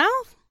in the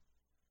mouth?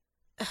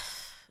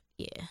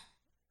 Yeah,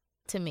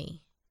 to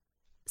me.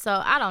 So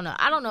I don't know.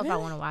 I don't know if I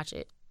want to watch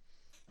it.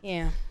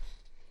 Yeah.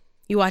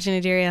 You watching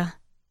it, Daria?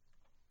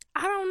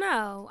 I don't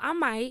know. I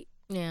might.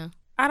 Yeah.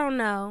 I don't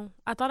know.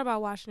 I thought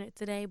about watching it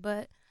today,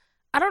 but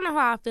I don't know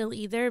how I feel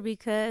either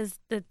because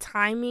the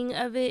timing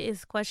of it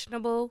is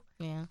questionable.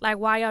 Yeah. Like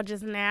why y'all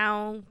just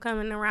now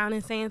coming around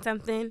and saying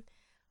something,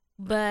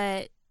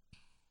 but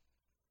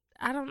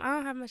I don't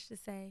have much to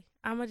say.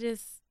 I'll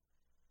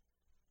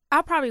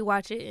probably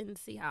watch it and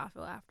see how I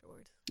feel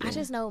afterwards. I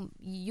just know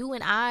you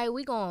and I,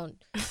 we gon'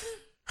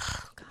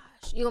 oh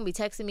gosh, you gonna be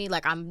texting me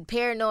like I'm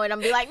paranoid. I'm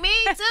gonna be like, me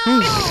too.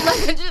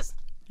 Like just.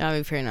 I'll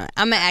be paranoid.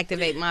 I'm gonna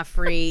activate my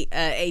free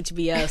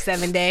HBO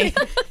 7-day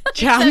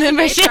trial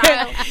membership.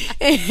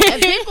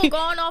 And people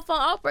going off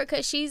on Oprah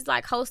because she's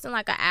like hosting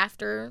like an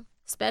after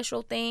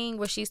special thing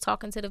where she's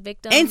talking to the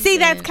victims. And see,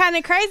 that's kind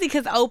of crazy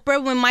because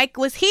Oprah, when Mike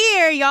was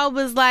here, y'all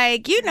was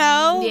like,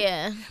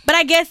 yeah. But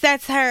I guess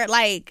that's her.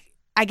 Like,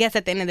 I guess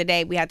at the end of the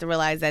day, we have to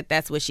realize that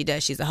that's what she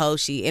does. She's a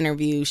host. She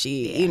interviews.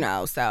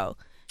 So.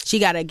 She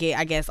got to get,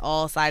 I guess,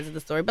 all sides of the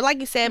story. But like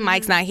you said,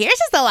 Mike's not here. It's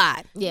just a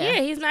lot. Yeah,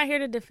 he's not here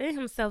to defend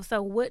himself.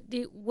 So what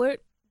do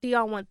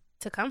y'all want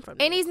to come from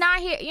And this? he's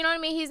not here, you know what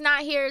I mean? He's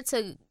not here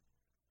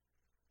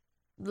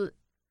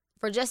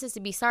for justice to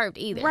be served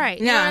either. Right.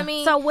 You know what I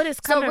mean? So what is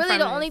coming from So really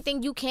the this? only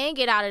thing you can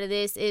get out of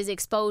this is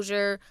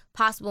exposure,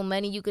 possible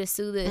money. You could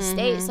sue the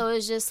estate. So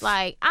it's just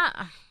like,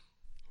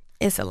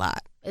 it's a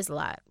lot. It's a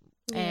lot.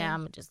 Yeah. And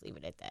I'm going to just leave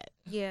it at that.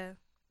 Yeah.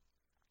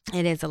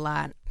 It is a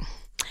lot.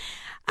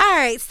 All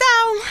right, so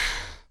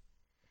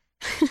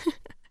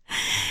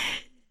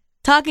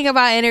talking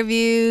about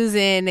interviews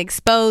and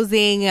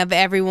exposing of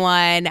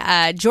everyone,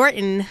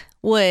 Jordyn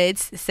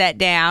Woods sat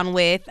down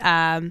with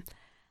Auntie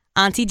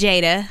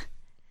Jada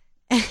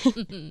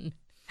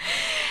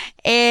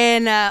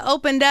and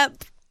opened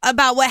up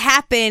about what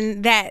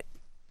happened that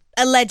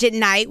alleged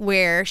night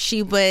where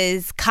she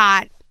was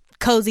caught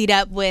cozied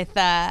up with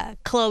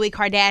Khloe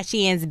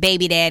Kardashian's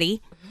baby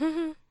daddy.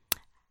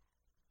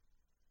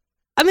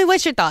 I mean,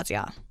 what's your thoughts,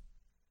 y'all?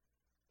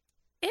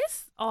 It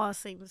all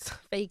seems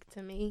fake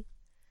to me.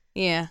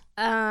 Yeah.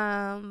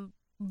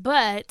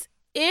 But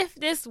if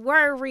this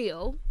were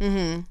real,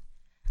 I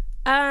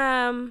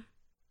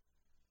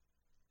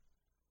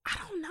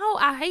don't know.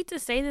 I hate to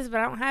say this, but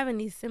I don't have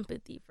any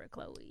sympathy for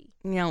Khloe.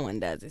 No one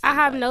does. I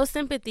have no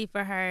sympathy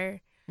for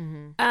her.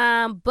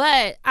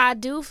 But I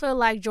do feel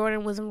like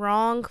Jordyn was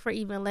wrong for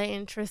even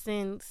letting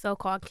Tristan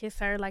so-called kiss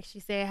her, like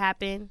she said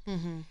happened.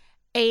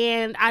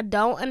 And I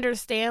don't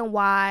understand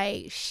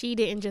why she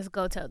didn't just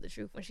go tell the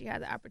truth when she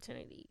had the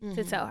opportunity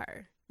to tell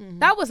her.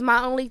 That was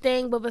my only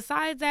thing. But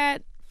besides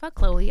that, fuck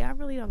Khloe. I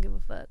really don't give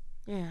a fuck.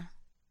 Yeah.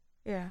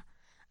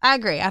 I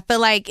agree. I feel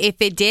like if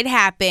it did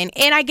happen,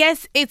 and I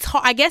guess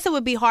I guess it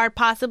would be hard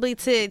possibly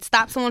to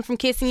stop someone from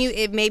kissing you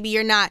if maybe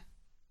you're not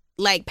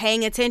like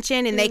paying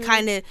attention and they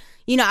kind of,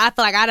 I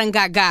feel like I done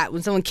got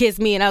when someone kissed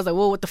me and I was like,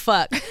 well, what the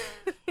fuck?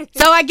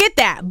 So I get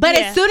that. But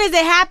as soon as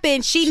it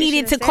happened, she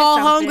needed to call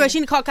homegirl. She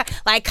needed to call,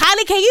 like,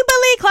 Kylie, can you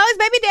believe Khloe's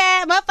baby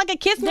dad motherfucker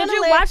kissed me on the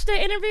Did you watch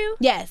the interview?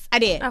 Yes, I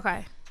did.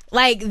 Okay.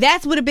 Like,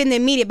 that would have been the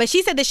immediate. But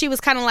she said that she was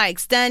kind of like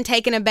stunned,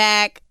 taken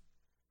aback.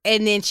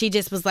 And then she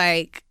just was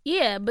like...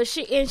 Yeah, but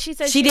she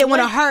said... She didn't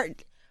want to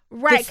hurt.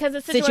 Right, because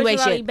the situation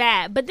was really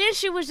bad. But then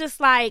she was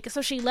just like...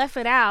 So she left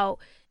it out.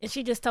 And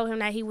she just told him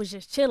that he was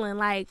just chilling.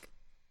 Like...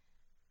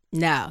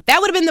 No. That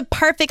would have been the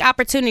perfect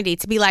opportunity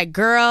to be like,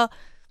 girl...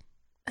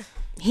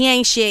 He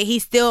ain't shit.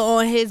 He's still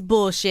on his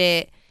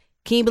bullshit.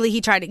 Can you believe he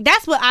tried to?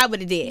 That's what I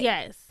would have did.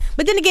 Yes.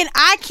 But then again,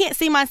 I can't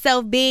see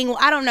myself being,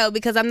 I don't know,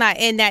 because I'm not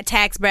in that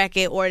tax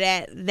bracket or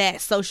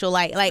that social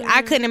light. Like,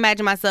 I couldn't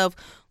imagine myself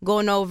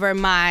going over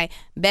my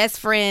best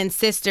friend's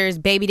sister's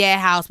baby dad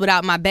house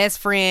without my best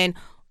friend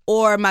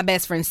or my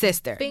best friend's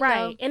sister. Bingo.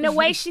 Right. And the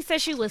way she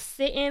said she was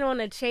sitting on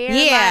a chair.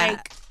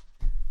 Yeah.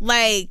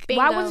 Like,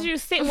 Bingo. Why was you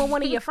sitting with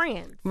one of your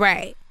friends?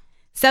 right.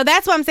 So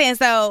that's what I'm saying.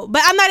 So,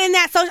 but I'm not in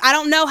that social. I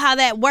don't know how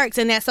that works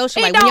in that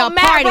social. It Like when y'all don't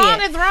matter. partying.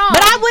 Wrong is wrong.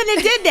 But I wouldn't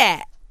have did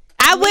that.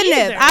 I wouldn't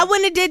have. either. I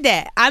wouldn't have did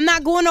that. I'm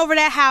not going over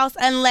that house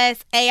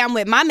unless A, I'm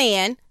with my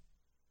man,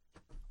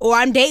 or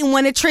I'm dating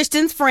one of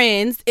Tristan's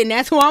friends, and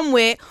that's who I'm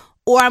with,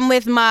 or I'm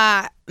with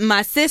my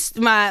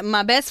sister,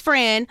 my best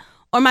friend,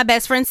 or my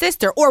best friend's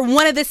sister, or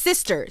one of the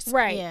sisters.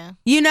 Right. Yeah.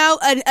 You know,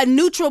 a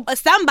neutral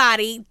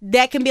somebody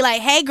that can be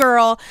like, hey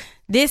girl,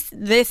 this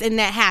and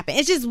that happened.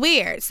 It's just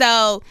weird.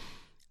 So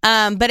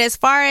but as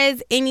far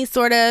as any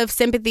sort of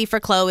sympathy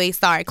for Chloe,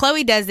 sorry,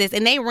 Chloe does this,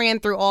 and they ran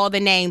through all the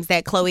names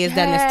that Chloe has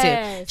done this to.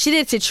 Yes. She did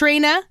it to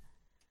Trina,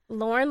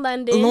 Lauren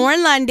London.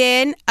 Lauren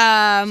London,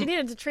 She did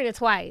it to Trina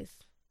twice.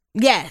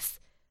 yes,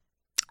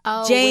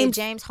 Oh, James- with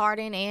James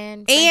Harden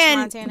and French and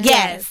Montana.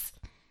 yes,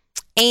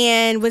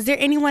 and was there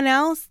anyone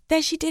else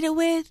that she did it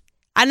with?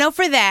 I know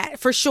for that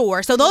for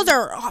sure. So those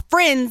are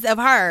friends of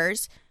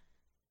hers,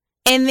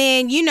 and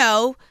then you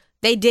know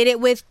they did it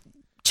with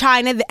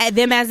China,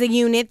 them as a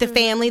unit, the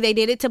family. They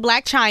did it to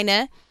Black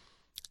China.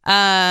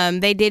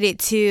 They did it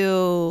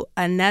to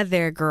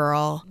another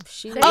girl.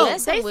 She was Oh,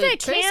 messing they with said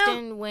Cam-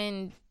 Tristan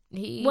when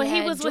he When he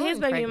had was with his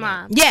Jordan baby pregnant.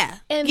 mom. Yeah,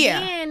 And yeah,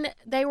 then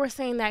they were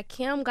saying that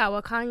Kim got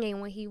with Kanye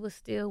when he was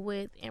still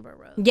with Amber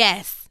Rose.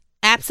 yes,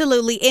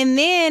 absolutely. And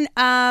then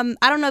I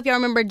don't know if y'all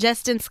remember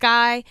Justin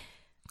Sky.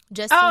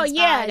 Justin Oh, Scott,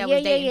 yeah, that yeah,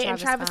 was dating yeah, and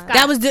Travis Scott. Scott.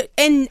 That was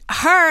and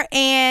her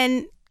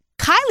and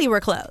Kylie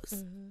were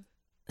close.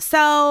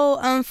 So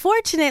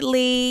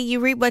unfortunately, you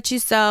reap what you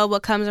sow.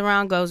 What comes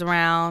around goes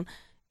around.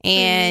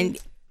 And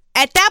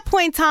at that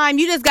point in time,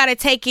 you just got to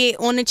take it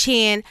on the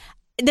chin.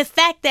 The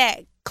fact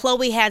that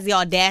Chloe has the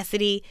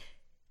audacity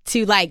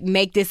to like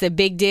make this a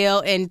big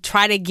deal and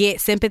try to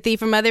get sympathy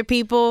from other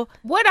people.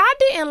 What I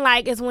didn't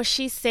like is when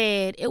she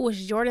said it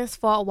was Jordan's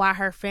fault why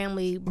her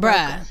family broke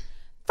Bruh. up.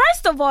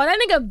 First of all, that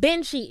nigga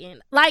been cheating.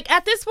 Like,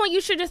 at this point,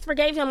 you should just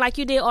forgave him like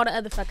you did all the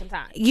other fucking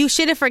time. You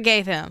should have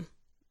forgave him.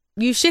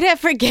 You should have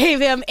forgave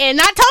him and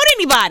not told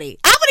anybody.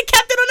 I would have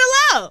kept it on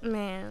the low.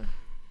 Man. Like,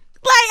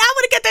 I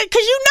would have kept that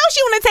because you know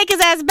she want to take his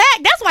ass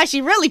back. That's why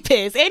she really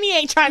pissed. And he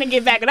ain't trying to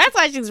get back. That's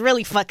why she's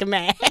really fucking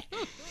mad.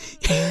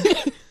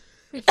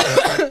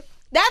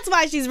 That's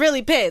why she's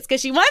really pissed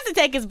because she wants to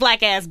take his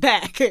black ass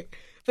back.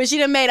 But she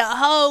done made a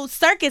whole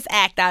circus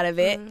act out of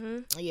it.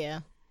 Yeah.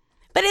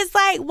 But it's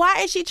like, why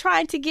is she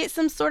trying to get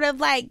some sort of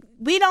like,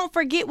 we don't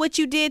forget what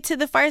you did to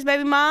the first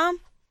baby mom?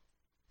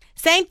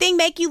 Same thing,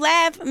 make you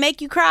laugh,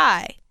 make you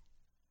cry.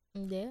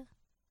 Yeah.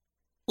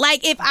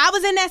 Like, if I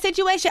was in that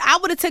situation, I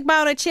would have took my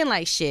own chin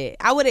like shit.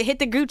 I would have hit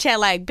the group chat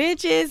like,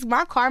 bitches,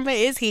 my karma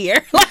is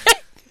here.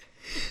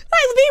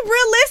 Like, be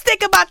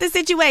realistic about the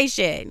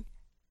situation.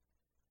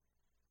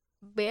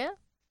 Yeah.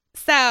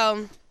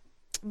 So,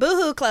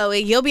 boo-hoo, Chloe.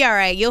 You'll be all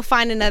right. You'll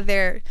find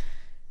another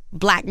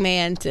black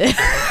man to...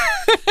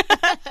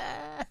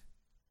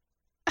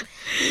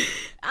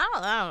 I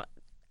don't know.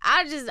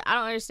 I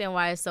don't understand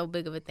why it's so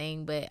big of a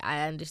thing, but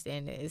I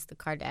understand that it's the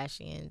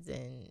Kardashians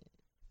and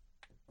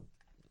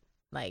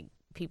like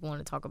people want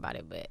to talk about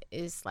it, but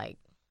it's like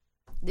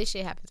this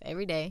shit happens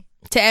every day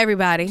to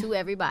everybody. to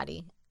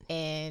everybody,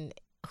 and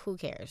who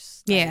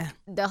cares? Like, Yeah.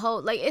 the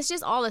whole like it's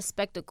just all a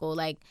spectacle.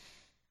 Like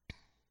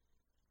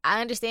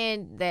I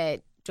understand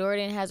that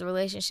Jordan has a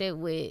relationship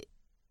with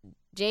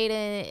Jada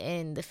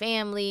and the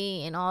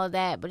family and all of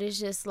that, but it's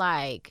just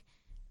like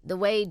the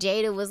way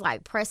Jada was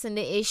like pressing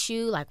the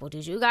issue, like, well,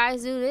 did you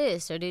guys do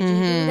this or did you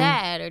do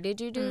that or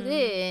did you do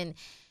this? And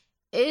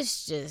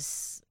it's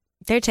just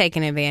They're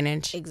taking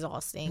advantage.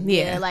 exhausting.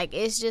 Yeah. Like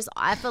it's just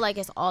I feel like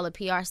it's all a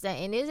PR stunt.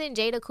 And isn't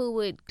Jada cool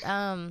with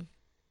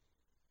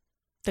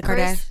The Chris?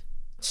 Kardashians.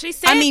 She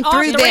said I mean, all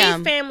through three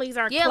them. families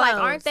are Yeah, close. like,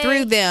 aren't they?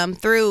 Through them,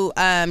 through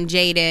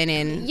Jaden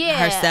and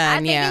Yeah, her son. I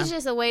think Yeah. it's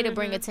just a way to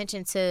bring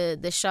attention to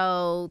the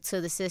show,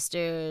 to the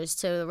sisters,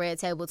 to the Red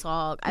Table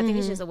Talk. I think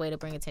it's just a way to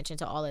bring attention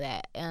to all of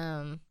that.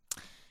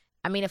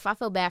 I mean, if I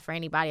feel bad for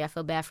anybody, I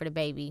feel bad for the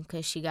baby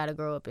because she got to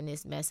grow up in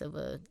this mess of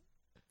a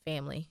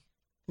family.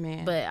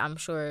 Man. But I'm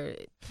sure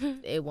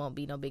it won't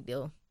be no big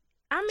deal.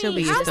 I She'll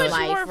be mean, how used to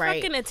much it. more Life,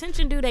 right? fucking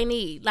attention do they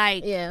need?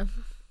 Like, Yeah.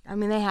 I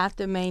mean, they have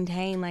to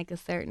maintain like a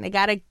certain. They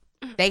gotta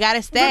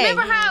stay.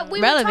 Remember how we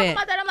were talking relevant.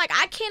 about that? I'm like,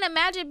 I can't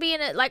imagine being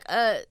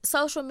a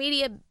social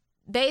media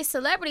based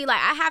celebrity. Like,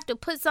 I have to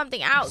put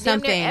something out damn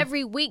Something. near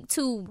every week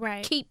to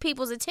Right. keep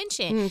people's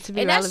attention. To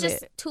be And relevant.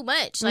 that's just too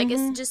much. Like,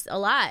 it's just a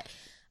lot.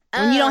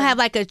 When you don't have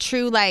like a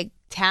true like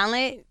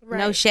talent, no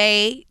Right.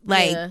 shade.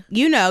 Like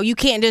Yeah. you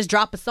can't just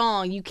drop a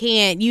song. You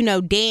can't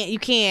dance. You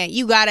can't.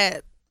 You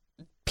gotta.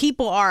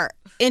 People are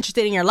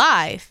interested in your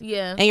life,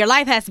 Yeah. and your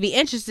life has to be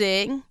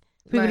interesting.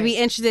 people to be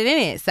interested in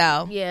it.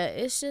 So yeah,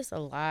 it's just a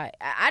lot.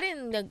 I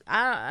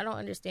don't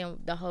understand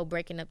the whole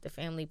breaking up the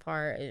family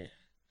part.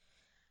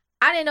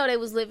 I didn't know they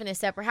was living in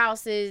separate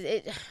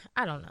houses.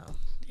 I don't know.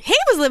 he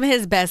was living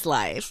his best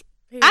life.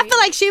 I feel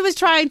like she was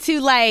trying to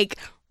like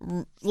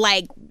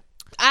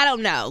I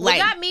don't know. What Like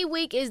got me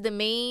weak is the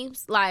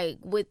memes, like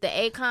with the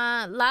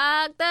Akon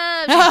locked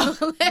up.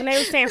 when they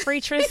were saying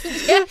free Tristan.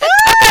 Okay,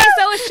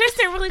 so is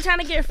Tristan really trying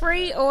to get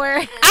free, or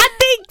I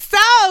think so,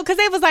 because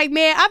they was like,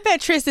 man, I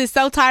bet Tristan's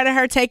so tired of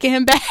her taking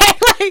him back.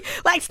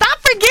 like, stop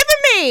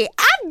forgiving me.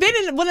 I've been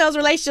in one of those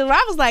relationships where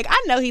I was like,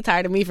 I know he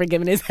tired of me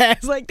forgiving his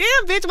ass. Like,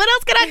 damn, bitch, what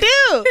else can I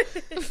do?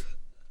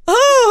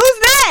 Who's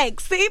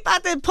next? See,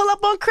 about to pull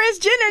up on Kris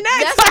Jenner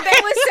next. That's what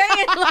they was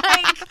saying.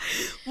 Like,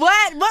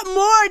 what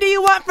more do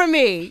you want from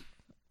me?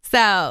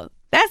 So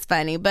that's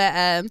funny.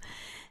 But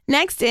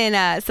next in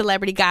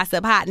celebrity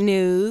gossip, hot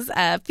news,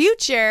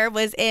 Future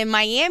was in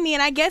Miami,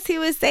 and I guess he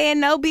was saying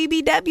no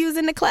BBWs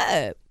in the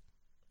club.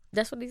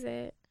 that's what he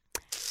said.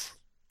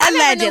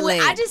 Allegedly.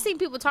 I just seen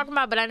people talking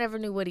about it, but I never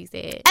knew what he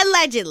said.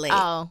 Allegedly.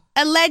 Oh.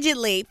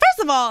 Allegedly.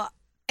 First of all,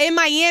 in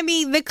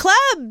Miami, the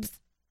clubs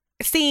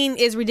scene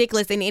is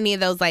ridiculous in any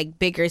of those like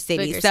bigger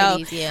cities.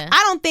 Yeah.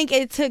 I don't think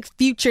it took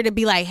Future to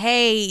be like,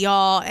 hey,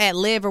 y'all at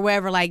Live or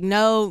wherever, like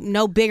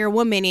no bigger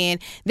woman in.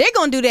 They're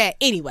gonna do that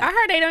anyway. I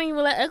heard they don't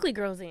even let ugly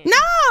girls in.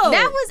 No.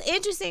 That was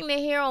interesting to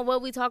hear on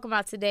what we talk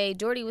about today.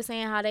 Jordy was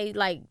saying how they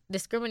like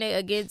discriminate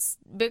against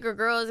bigger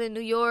girls in New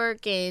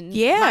York and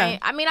Yeah.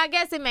 I mean, I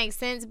guess it makes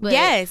sense, but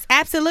yes,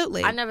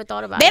 absolutely. I never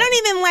thought about They it.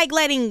 don't even like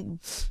letting.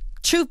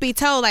 Truth be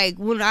told, like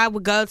when I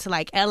would go to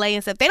like LA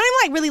and stuff, they don't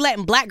even like really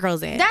letting black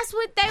girls in. That's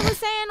what they were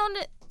saying on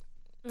the.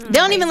 They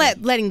don't even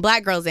letting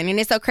black girls in, and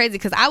it's so crazy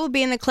because I would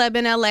be in the club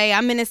in LA.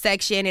 I'm in a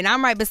section, and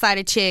I'm right beside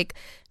a chick.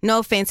 No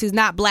offense, who's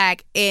not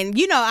black, and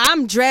you know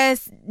I'm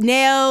dressed,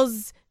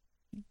 nails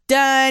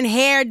done,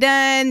 hair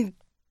done,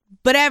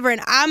 whatever,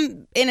 and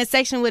I'm in a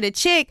section with a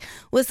chick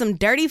with some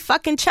dirty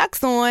fucking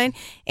Chucks on,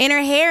 and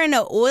her hair in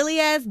an oily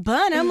ass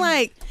bun. I'm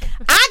like,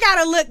 I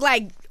gotta look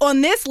like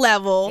on this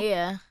level,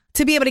 Yeah.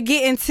 to be able to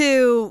get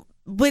into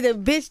with a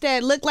bitch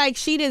that looked like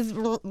she just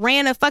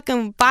ran a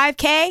fucking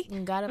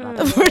 5K. Got about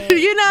that.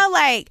 You know,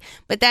 like,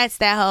 but that's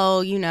that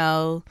whole, you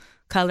know,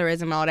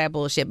 colorism, all that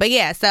bullshit. But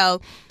yeah,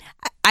 so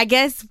I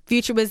guess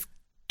Future was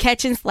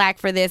catching slack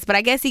for this, but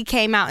I guess he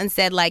came out and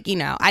said, like, you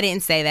know, I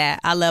didn't say that.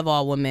 I love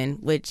all women,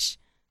 which,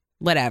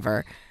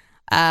 whatever.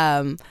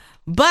 But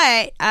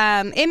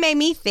it made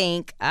me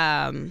think.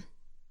 Someone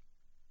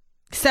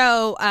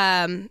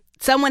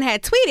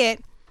had tweeted.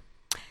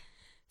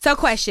 So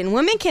question,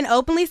 women can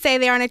openly say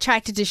they aren't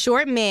attracted to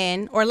short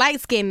men or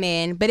light-skinned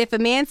men, but if a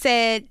man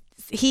said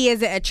he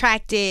isn't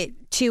attracted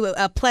to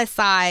a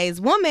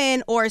plus-size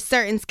woman or a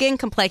certain skin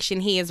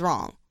complexion, he is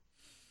wrong.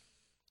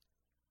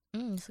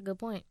 That's a good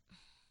point.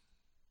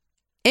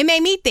 It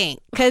made me think,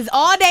 because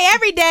all day,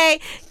 every day,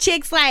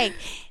 chicks like,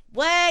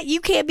 what? You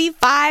can't be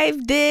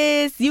 5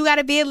 this. You got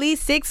to be at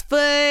least 6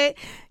 foot.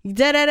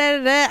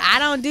 Da-da-da-da. I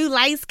don't do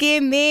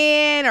light-skinned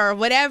men or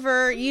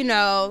whatever, you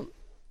know.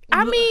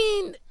 I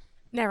mean...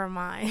 Never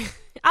mind.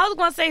 I was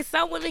gonna say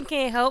some women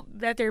can't help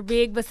that they're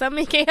big, but some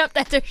men can't help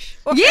that they're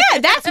short. Yeah,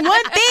 that's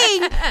one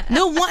thing.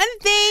 The one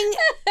thing.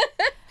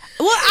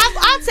 Well,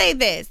 I'll say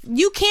this: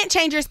 you can't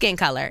change your skin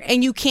color,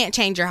 and you can't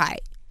change your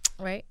height.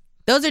 Right.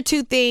 Those are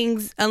two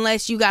things.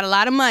 Unless you got a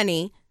lot of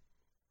money,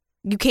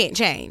 you can't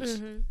change.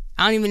 Mm-hmm.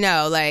 I don't even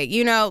know, like,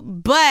 you know.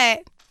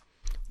 But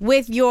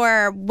with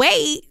your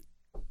weight,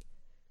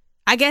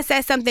 I guess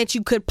that's something that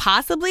you could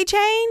possibly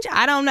change.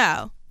 I don't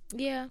know.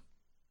 Yeah.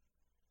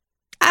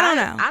 I don't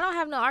know. I don't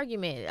have no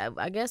argument.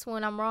 I guess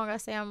when I'm wrong, I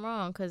say I'm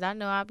wrong because I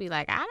know I'll be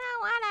like, I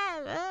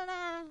don't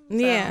want to.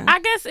 Yeah. I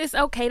guess it's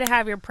okay to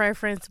have your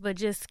preference, but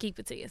just keep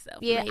it to yourself.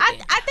 Yeah, maybe.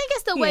 I think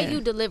it's the way Yeah. you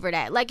deliver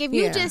that. Like if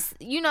you Yeah. just,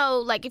 you know,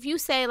 like if you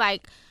say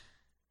like,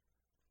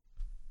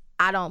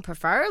 I don't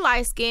prefer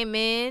light skinned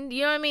men.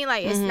 You know what I mean?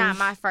 Like it's not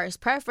my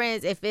first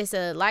preference. If it's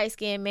a light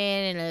skinned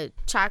man and a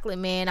chocolate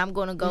man, I'm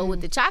gonna go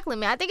with the chocolate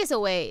man. I think it's the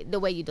way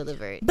you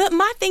deliver it. But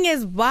my thing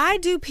is, why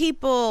do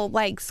people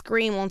like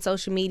scream on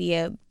social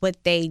media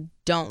what they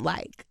don't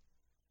like?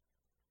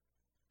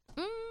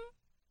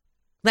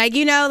 Like,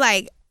 you know,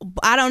 like,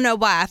 I don't know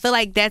why. I feel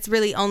like that's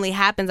really only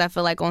happens, I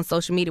feel like, on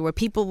social media where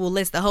people will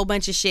list a whole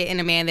bunch of shit in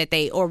a man that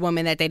they or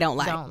woman that they don't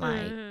like. Don't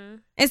like. Mm-hmm.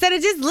 Instead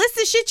of just list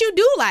the shit you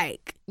do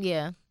like.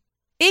 Yeah.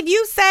 If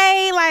you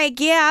say, like,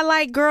 yeah, I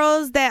like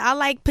girls that I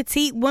like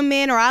petite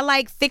women or I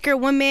like thicker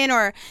women,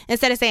 or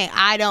instead of saying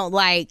I don't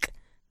like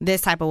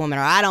this type of woman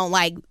or I don't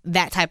like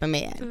that type of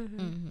man.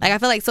 Mm-hmm. Like, I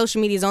feel like social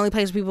media is the only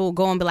place where people will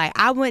go and be like,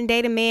 I wouldn't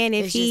date a man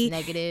if It's he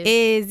just negative.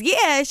 is,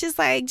 yeah, it's just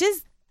like,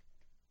 just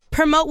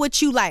promote what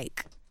you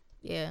like.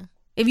 Yeah.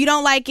 If you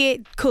don't like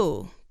it,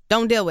 cool.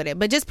 Don't deal with it.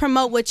 But just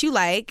promote what you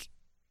like,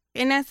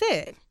 and that's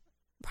it.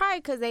 Probably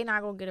because they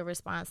not gonna get a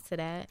response to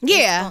that.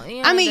 Yeah. It's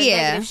gonna, I mean, the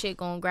yeah. negative shit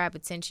gonna grab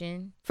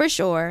attention. For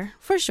sure.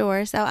 For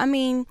sure. So, I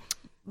mean,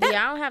 But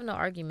yeah, I don't have no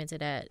argument to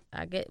that.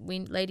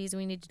 Ladies,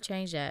 we need to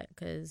change that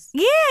because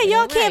yeah,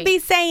 y'all ain't can't right. be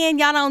saying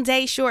y'all don't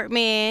date short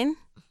men.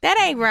 That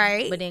ain't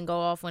right. But then go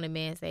off when a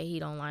man say he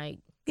don't like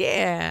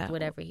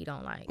whatever he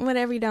don't like.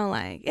 Whatever you don't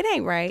like. It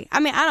ain't right. I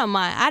mean, I don't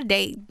mind. I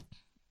date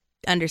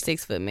under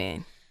 6 foot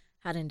men.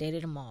 I done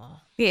dated them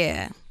all.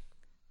 Yeah.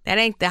 That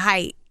ain't the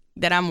height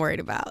that I'm worried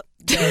about.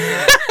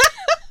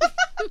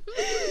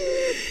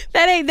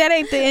 That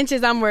ain't the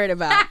inches I'm worried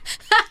about.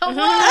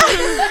 That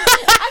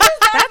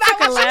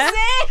took a laugh.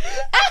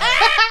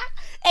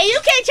 And you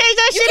can't change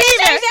that shit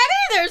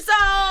either.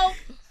 So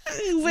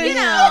You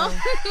know.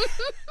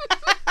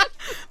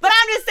 But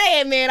I'm just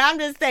saying, man. I'm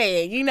just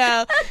saying, you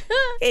know,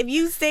 if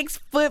you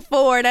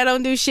 6'4", that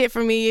don't do shit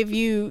for me. If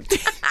you, I'm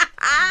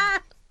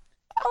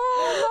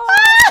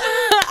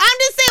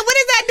just saying, what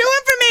is that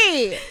doing for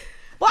me?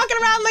 Walking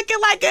around looking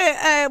like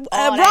a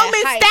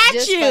Roman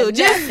statue,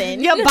 just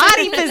your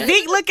body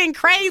physique looking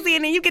crazy,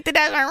 and then you get to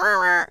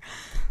that.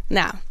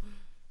 No,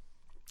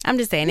 I'm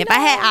just saying, if I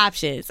had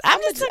options, I'm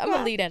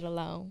gonna leave that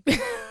alone.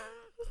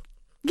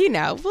 You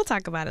know, we'll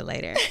talk about it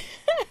later.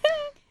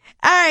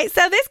 All right,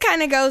 so this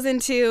kind of goes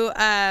into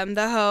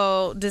the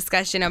whole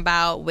discussion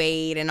about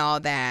weight and all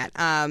that.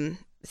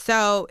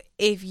 So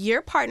if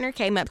your partner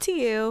came up to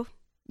you,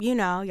 you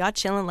know, y'all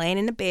chilling, laying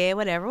in the bed,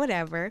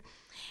 whatever,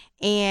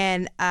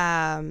 and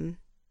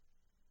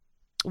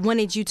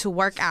wanted you to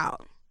work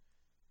out.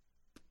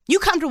 You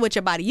comfortable with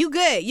your body. You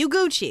good. You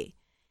Gucci.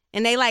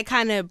 And they like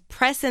kind of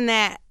pressing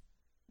that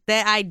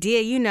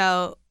idea, you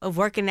know, of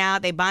working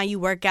out. They buying you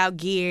workout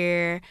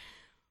gear,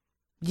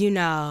 you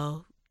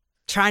know,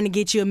 trying to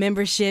get you a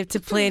membership to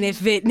Planet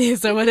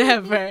Fitness or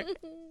whatever.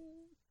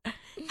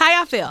 How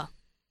y'all feel?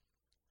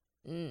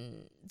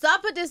 So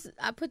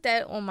I put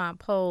that on my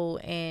poll,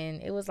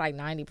 and it was like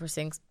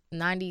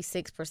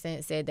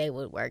 96% said they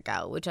would work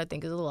out, which I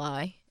think is a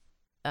lie.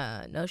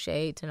 No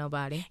shade to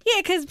nobody.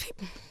 Yeah, because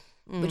people...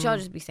 But y'all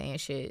just be saying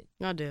shit.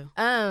 Y'all do.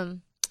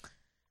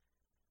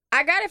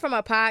 I got it from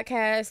a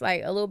podcast,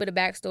 like a little bit of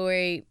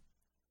backstory.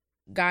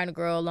 Guy and a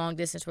girl, long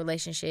distance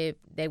relationship.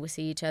 They would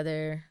see each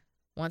other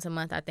once a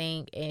month, I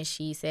think. And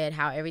she said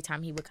how every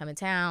time he would come in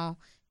town,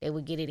 they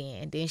would get it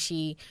in. Then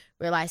she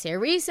realized here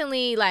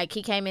recently, like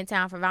he came in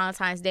town for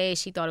Valentine's Day.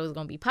 She thought it was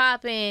going to be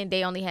popping.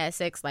 They only had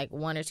sex like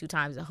 1 or 2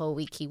 times the whole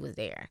week he was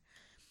there.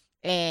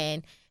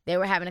 And they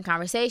were having a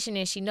conversation,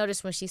 and she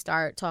noticed when she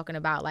started talking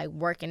about like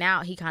working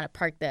out, he kind of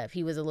perked up.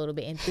 He was a little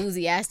bit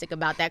enthusiastic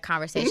about that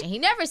conversation. He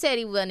never said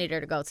he wanted her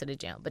to go to the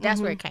gym, but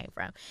that's where it came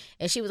from.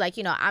 And she was like,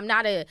 you know, I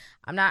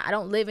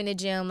don't live in the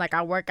gym. Like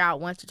I work out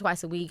once or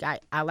twice a week. I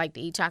like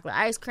to eat chocolate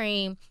ice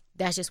cream.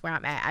 That's just where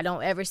I'm at. I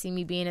don't ever see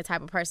me being the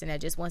type of person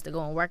that just wants to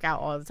go and work out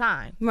all the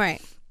time.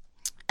 Right.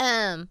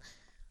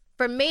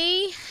 For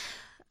me,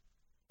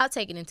 I'll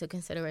take it into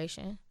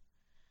consideration.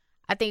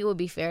 I think it would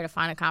be fair to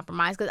find a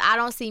compromise, because I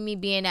don't see me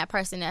being that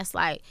person that's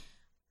like,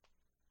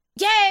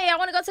 yay, I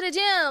want to go to the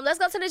gym. Let's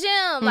go to the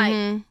gym.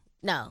 Like,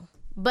 no.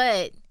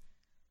 But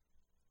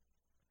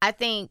I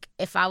think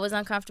if I was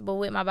uncomfortable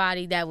with my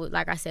body, that would,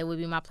 like I said, would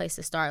be my place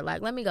to start.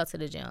 Like, let me go to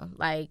the gym.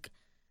 Like,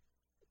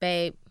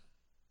 babe,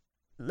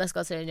 let's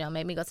go to the gym.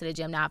 Make me go to the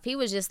gym. Now, if he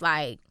was just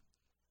like,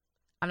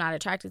 I'm not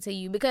attracted to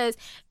you, because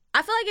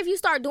I feel like if you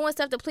start doing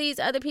stuff to please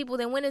other people,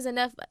 then when is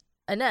enough?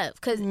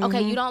 Because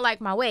okay, you don't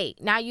like my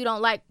weight, now you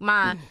don't like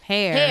my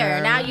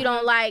hair, now you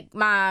don't like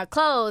my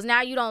clothes,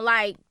 now you don't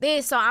like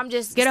this, so I'm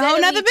just get a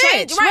whole nother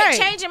bitch, right?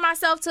 Changing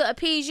myself to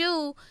appease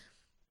you.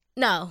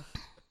 No,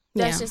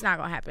 that's just not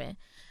gonna happen.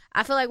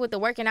 I feel like with the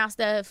working out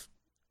stuff,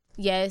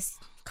 yes,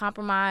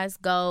 compromise,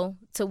 go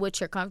to what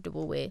you're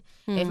comfortable with.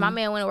 If my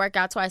man want to work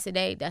out twice a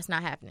day, that's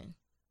not happening.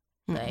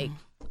 Like,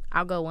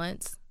 I'll go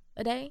once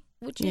a day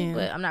with you,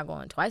 but I'm not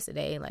going twice a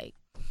day. Like,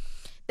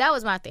 that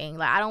was my thing.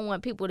 Like, I don't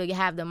want people to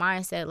have the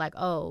mindset like,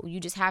 oh, you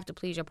just have to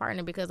please your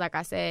partner, because like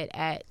I said,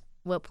 at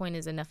what point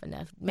is enough?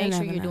 Make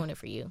sure you're doing it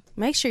for you.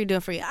 Make sure you're doing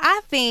it for you.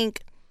 I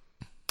think,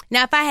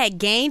 now if I had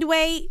gained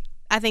weight,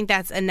 I think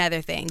that's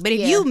another thing. But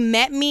if you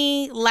met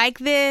me like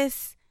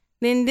this,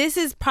 then this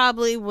is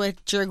probably what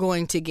you're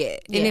going to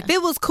get. And if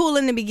it was cool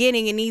in the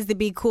beginning, it needs to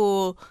be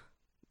cool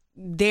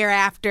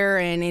thereafter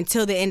and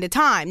until the end of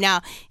time.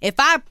 Now, if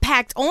I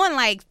packed on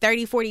like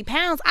 30, 40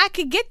 pounds, I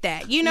could get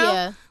that, you know?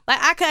 Yeah. Like,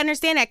 I could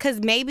understand that, because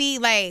maybe,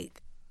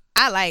 like,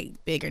 I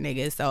like bigger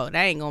niggas, so that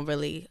ain't gonna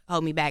really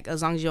hold me back,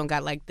 as long as you don't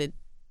got, like, the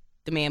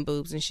man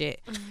boobs and shit.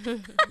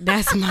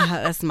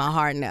 That's my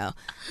hard no.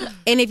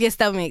 And if your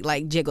stomach,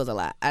 like, jiggles a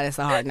lot, that's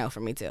a hard no for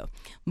me, too.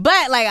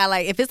 But, like, I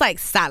like, if it's, like,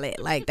 solid,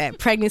 like that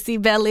pregnancy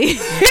belly,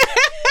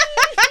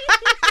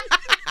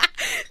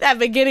 that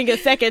beginning of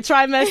second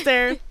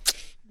trimester,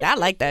 I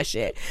like that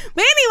shit.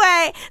 But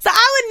anyway, so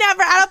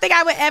I don't think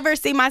I would ever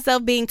see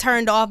myself being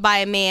turned off by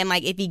a man,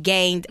 like, if he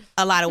gained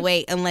a lot of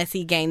weight, unless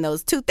he gained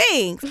those 2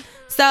 things.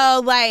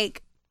 So,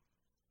 like,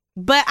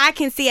 but I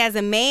can see as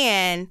a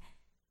man,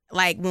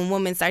 like, when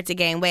women start to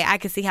gain weight, I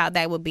can see how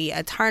that would be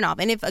a turn off.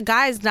 And if a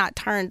guy's not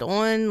turned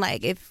on,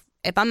 like, if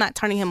I'm not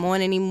turning him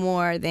on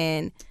anymore,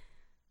 then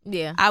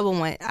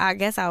I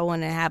guess I would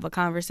want to have a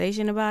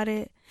conversation about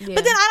it. Yeah.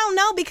 But then I don't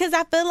know, because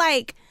I feel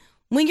like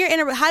when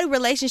you're how do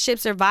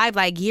relationships survive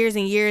like years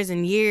and years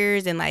and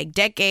years and like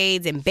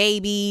decades and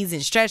babies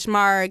and stretch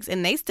marks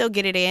and they still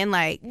get it in?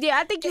 Like, yeah,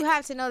 I think you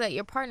have to know that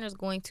your partner's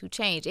going to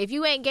change. If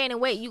you ain't gaining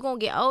weight, you're going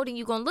to get old and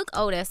you're going to look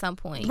old at some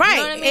point. Right. You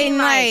know what I mean? And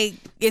like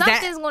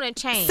something's going to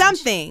change.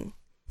 Something.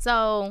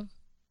 So,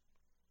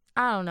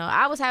 I don't know.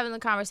 I was having a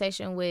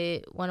conversation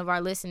with one of our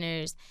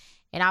listeners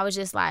and I was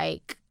just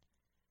like,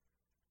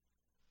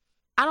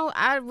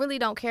 I really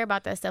don't care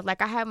about that stuff. Like,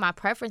 I have my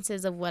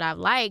preferences of what I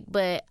like,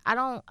 but I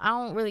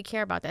don't really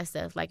care about that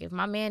stuff. Like, if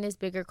my man is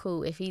bigger,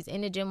 cool. If he's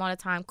in the gym all the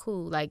time,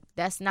 cool. Like,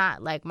 that's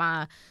not like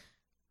my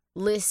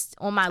list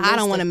on my list. I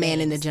don't want a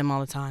man in the gym all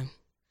the time.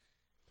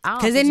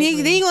 Because then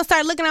you gonna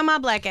start looking at my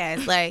black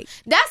ass like.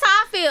 That's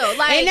how I feel.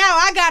 Like, and now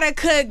I gotta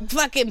cook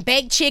fucking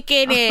baked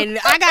chicken and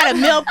I gotta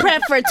meal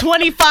prep for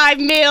 25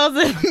 meals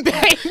of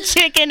baked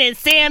chicken and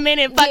salmon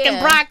and fucking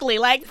broccoli.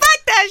 Like,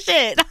 fuck that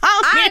shit.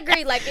 I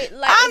agree. Like, I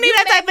don't need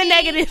that type of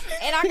negative.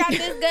 And I got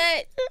this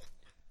gut.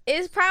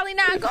 It's probably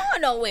not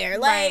going nowhere.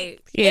 Like, Right.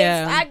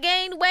 Yeah. I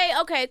gained weight.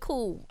 Okay,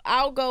 cool.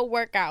 I'll go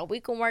work out. We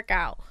can work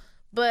out,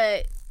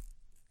 but.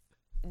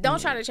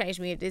 Don't try to change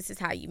me if this is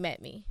how you met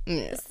me.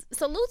 Yeah.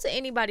 Salute to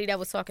anybody that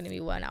was talking to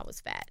me when I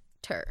was fat.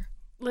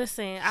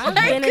 Listen, I've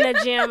been in the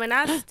gym and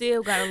I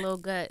still got a little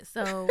gut.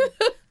 So,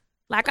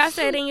 like I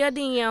said in your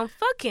DM,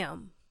 fuck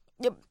him.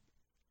 Yep.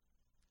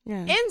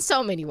 Yeah. In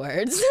so many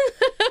words.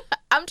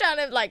 I'm trying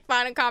to like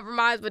find a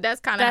compromise, but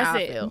that's kind of how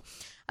I feel.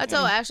 I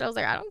told Ashley, I was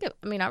like, I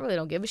really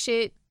don't give a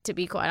shit, to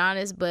be quite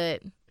honest,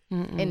 but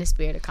in the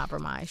spirit of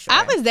compromise, sure.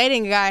 I was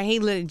dating a guy and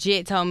he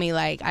legit told me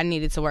like I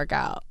needed to work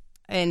out.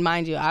 And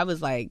mind you, I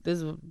was like,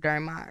 this was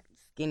during my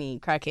skinny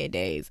crackhead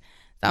days.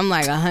 So I'm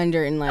like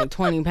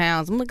 120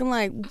 pounds. I'm looking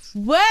like,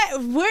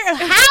 what? Where?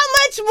 How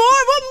much more?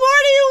 What more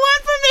do you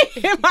want from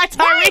me? Am I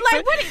right,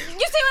 like, what? You see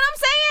what I'm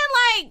saying?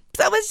 Like,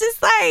 so it's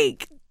just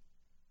like.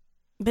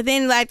 But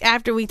then, like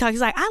after we talked, he's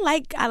like, I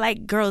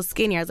like girls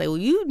skinny. I was like, well,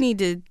 you need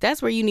to.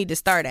 That's where you need to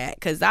start at,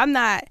 because I'm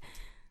not.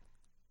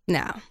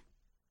 No.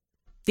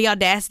 The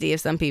audacity of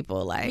some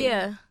people, like,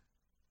 yeah,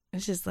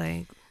 it's just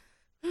like.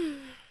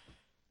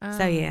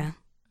 So yeah.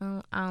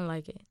 I don't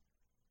like it.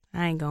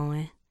 I ain't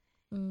going.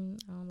 I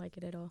don't like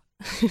it at all.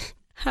 All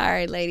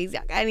right, ladies.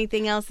 Y'all got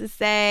anything else to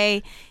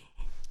say?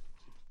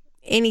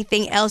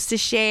 Anything else to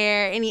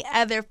share? Any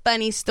other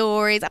funny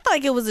stories? I feel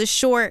like it was a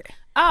short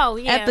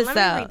episode. Let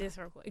me read this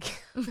real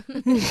quick.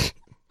 I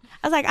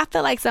was like, I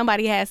feel like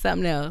somebody had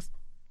something else.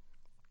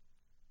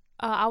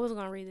 I was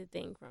going to read the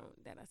thing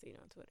that I seen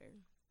on Twitter.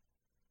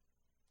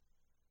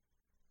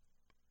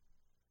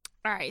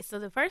 All right, so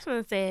the first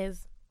one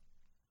says,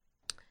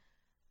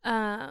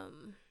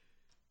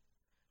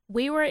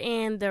 we were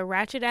in the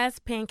Ratchet Ass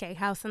Pancake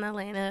House in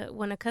Atlanta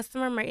when a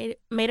customer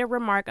made a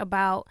remark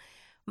about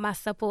my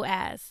supple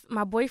ass.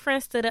 My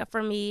boyfriend stood up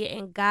for me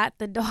and got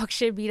the dog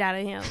shit beat out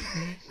of him.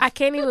 I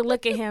can't even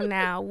look at him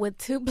now with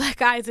 2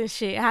 black eyes and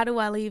shit. How do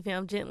I leave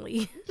him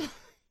gently?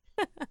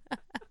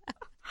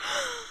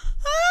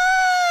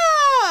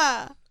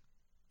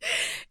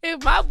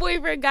 If my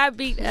boyfriend got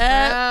beat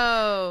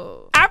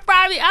up, I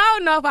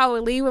don't know if I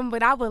would leave him,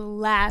 but I would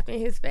laugh in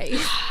his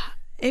face.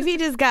 If he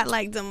just got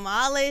like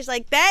demolished,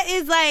 that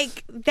is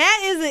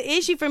an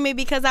issue for me,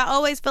 because I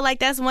always feel like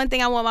that's one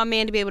thing I want my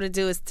man to be able to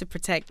do, is to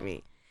protect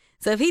me.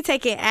 So if he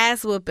taking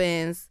ass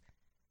whoopings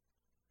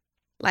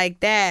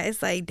like that,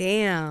 it's like,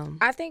 damn.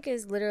 I think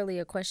it's literally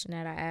a question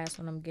that I ask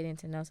when I'm getting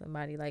to know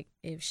somebody. Like,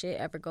 if shit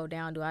ever go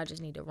down, do I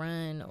just need to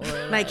run,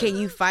 or like can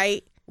you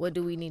fight? What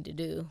do we need to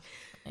do?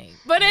 Like,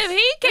 but if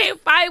he can't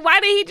fight, why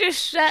did he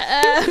just shut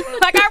up?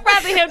 Like, I'd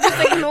rather him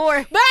just ignore.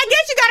 But I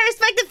guess you gotta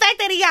respect the fact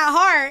that he got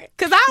hard,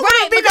 because I don't want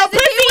to be no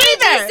pussy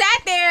either. Just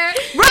sat there,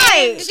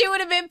 right? She would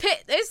have been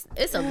pissed.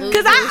 It's a lose.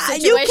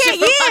 Because you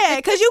can't,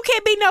 because you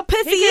can't be no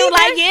pussy He either.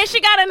 like, yeah, she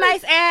got a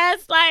nice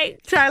ass.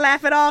 Like, try to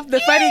laugh it off,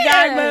 the funny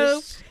guy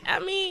move. I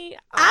mean,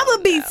 I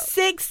would be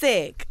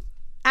sick.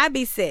 I'd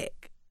be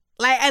sick.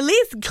 Like, at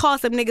least call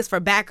some niggas for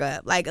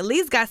backup. Like, at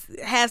least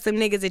have some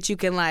niggas that you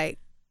can like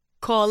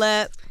call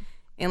up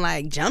and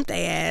like jump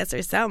their ass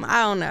or something.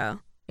 I don't know.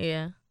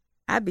 Yeah.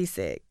 I'd be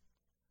sick.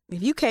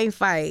 If you can't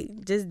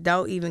fight, just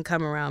don't even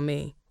come around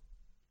me.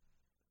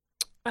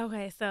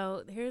 okay,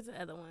 so here's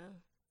the other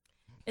one.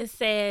 It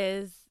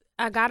says,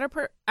 I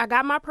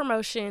got my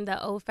promotion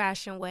the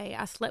old-fashioned way.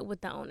 I slept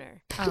with the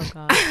owner. Oh,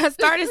 God. I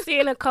started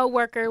seeing a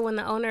coworker when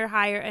the owner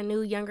hired a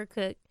new younger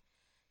cook.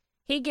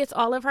 He gets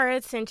all of her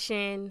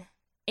attention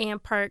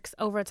and perks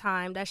over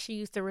time that she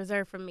used to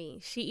reserve for me.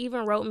 She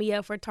even wrote me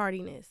up for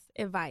tardiness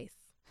advice.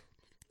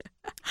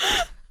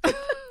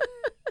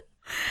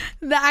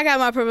 I got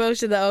my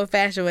promotion the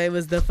old-fashioned way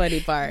was the funny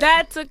part.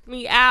 That took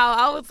me out.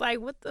 I was like,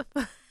 what the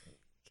fuck?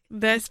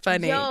 That's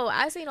funny. Yo,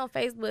 I seen on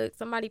Facebook,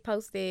 somebody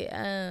posted,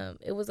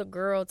 it was a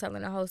girl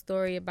telling a whole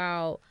story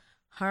about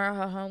her and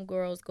her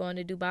homegirls going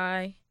to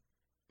Dubai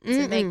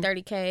to make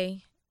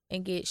 $30K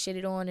and get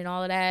shitted on and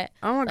all of that.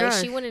 Oh, my God.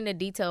 gosh. She went into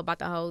detail about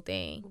the whole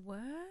thing. What?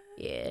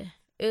 Yeah,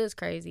 it was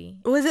crazy.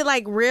 Was it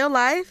like real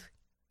life?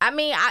 I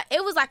mean,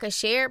 it was like a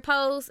shared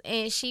post,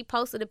 and she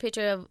posted a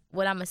picture of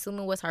what I'm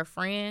assuming was her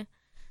friend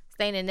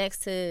standing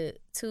next to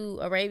two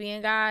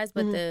Arabian guys,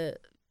 but the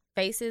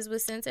faces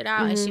was censored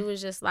out, and she was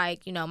just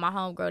like, you know, my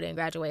homegirl didn't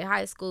graduate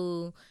high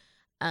school,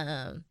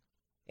 and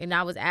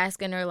I was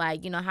asking her,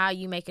 like, you know, how are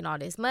you making all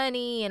this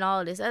money and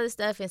all this other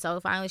stuff, and so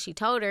finally she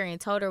told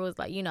her was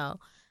like, you know,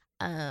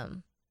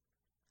 I'm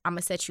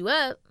gonna set you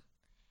up,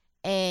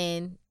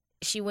 and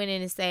she went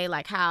in and say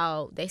like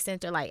how they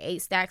sent her like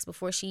 8 stacks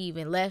before she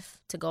even left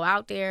to go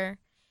out there,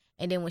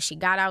 and then when she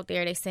got out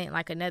there they sent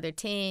like another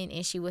 10,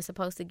 and she was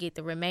supposed to get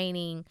the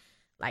remaining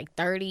like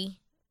 30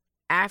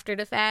 after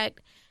the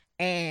fact.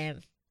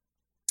 And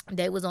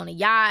they was on a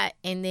yacht,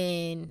 and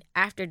then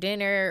after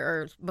dinner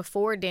or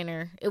before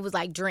dinner, it was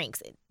like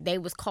drinks. They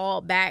was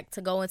called back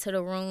to go into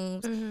the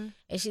rooms, and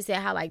she said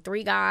how like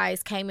 3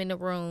 guys came in the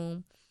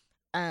room.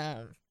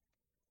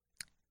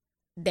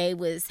 They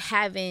was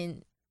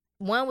having,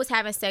 one was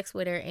having sex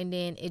with her and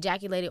then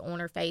ejaculated on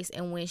her face,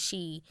 and when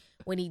he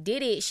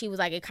did it, she was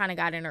like, it kind of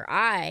got in her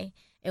eye,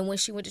 and when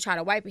she went to try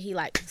to wipe it, he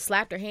like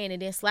slapped her hand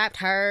and then slapped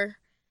her,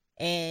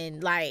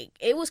 and like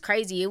it was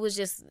crazy. It was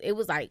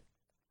like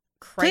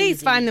crazy.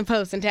 Please find the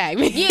post and tag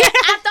me. Yeah,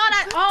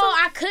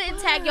 I couldn't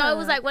tag y'all. It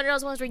was like one of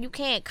those ones where you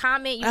can't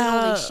comment, you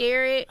can only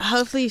share it.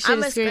 Hopefully you should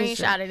I'm gonna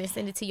screenshot it and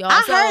send it to y'all.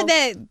 I heard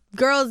that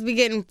girls be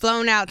getting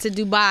flown out to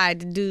Dubai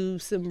to do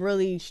some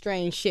really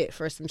strange shit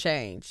for some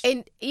change.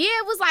 And yeah,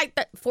 it was like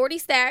 40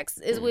 stacks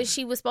is what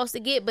she was supposed to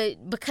get,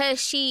 but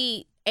because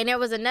and there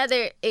was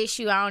another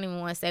issue, I don't even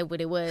want to say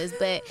what it was,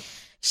 but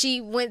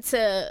she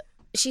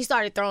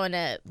started throwing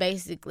up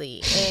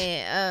basically,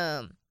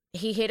 and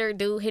he hit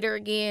her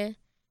again.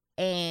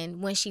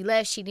 And when she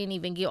left, she didn't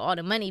even get all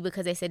the money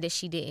because they said that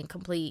she didn't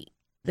complete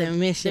the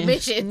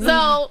mission.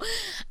 So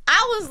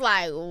I was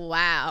like,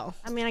 wow.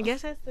 I mean, I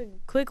guess that's the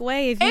quick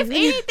way. If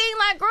anything,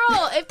 like,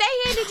 girl, if they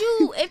handed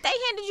you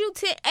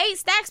 8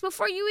 stacks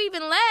before you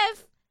even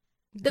left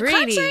the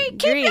country,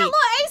 keep your little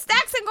 8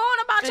 stacks and going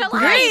about your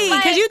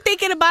life. Because you're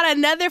thinking about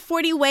another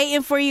 40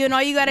 waiting for you, and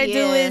all you gotta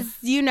do is,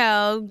 you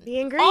know, the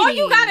ingredients. All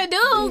you gotta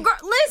do,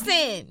 girl,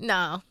 listen,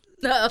 no.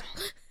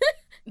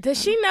 Does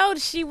she know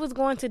she was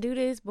going to do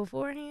this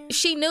beforehand?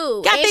 She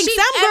knew. I think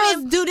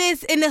some girls do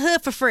this in the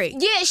hood for free.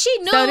 Yeah, she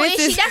knew. So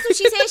that's what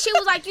she said. She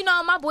was like, you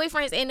know, my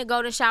boyfriend's in the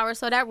golden shower,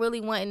 so that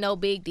really wasn't no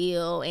big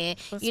deal. And,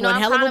 you know,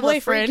 I'm kind of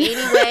a freak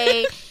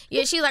anyway.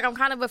 Yeah, she's like, I'm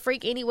kind of a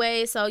freak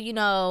anyway. So, you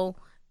know,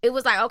 it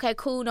was like, okay,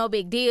 cool, no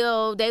big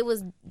deal. They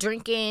was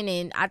drinking,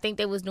 and I think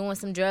they was doing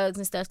some drugs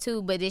and stuff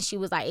too. But then she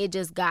was like, it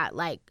just got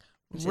like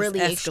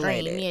really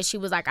extreme. Yeah, she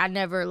was like, I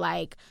never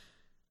like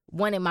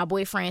wanted my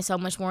boyfriend so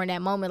much more in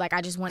that moment. Like, I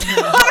just wanted him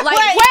to wait,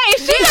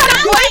 she got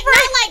a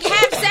boyfriend? Not like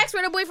have sex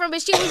with her boyfriend,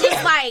 but she was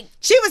just like,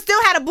 she was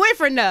still had a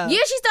boyfriend though. Yeah,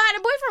 she still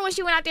had a boyfriend when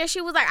she went out there. She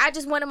was like, I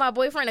just wanted my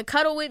boyfriend to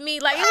cuddle with me.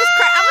 Like, it was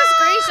crazy. I'm gonna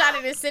screenshot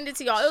it and send it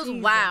to y'all. It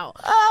was wild.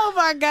 Oh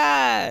my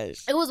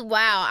gosh, it was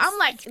wild. I'm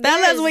like,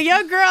 that was when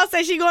your girl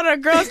said she going on a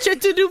girls trip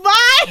to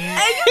Dubai. And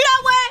you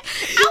know what?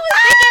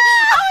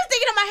 I was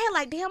thinking in my head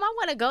like, damn, I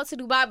want to go to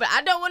Dubai, but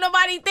I don't want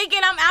nobody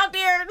thinking I'm out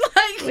there.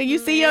 Like, when you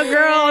see your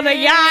girl on a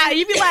yacht,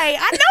 you be like,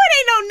 I know it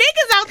ain't no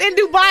niggas out in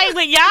Dubai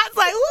with yachts.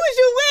 Like, who was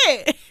you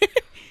with?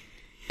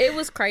 It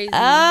was crazy.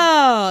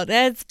 Oh,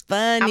 that's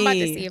funny. I'm about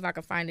to see if I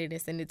can find it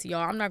and send it to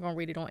y'all. I'm not gonna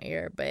read it on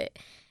air, but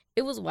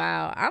it was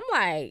wild. I'm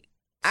like,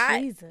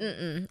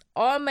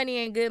 all money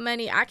ain't good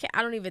money. I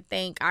don't even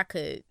think I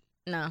could.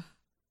 No,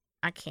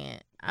 I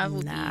can't.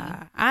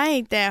 I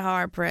ain't that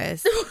hard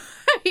pressed.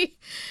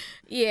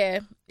 Yeah,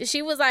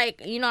 she was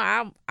like, you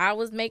know, I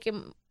was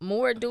making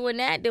more doing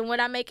that than what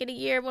I make in a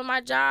year with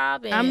my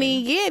job. And I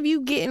mean, yeah, if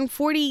you getting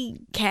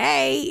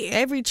 $40K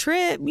every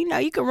trip, you know,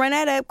 you can run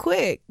that up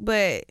quick.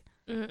 But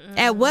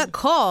at what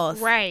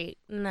cost? Right?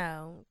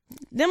 No,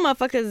 them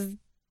motherfuckers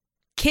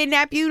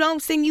kidnap you,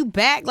 don't send you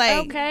back.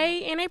 Like,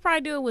 okay, and they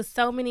probably do it with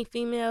so many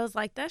females.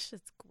 Like, that's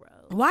just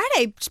gross. Why are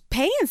they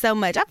paying so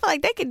much? I feel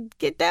like they could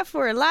get that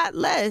for a lot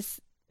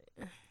less.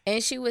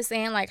 And she was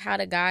saying, like, how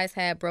the guys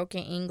had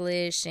broken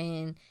English,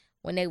 and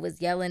when they was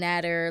yelling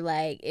at her,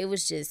 like, it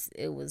was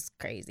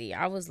crazy.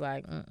 I was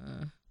like,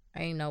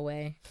 ain't no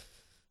way.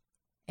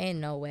 Ain't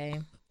no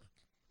way.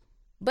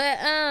 But,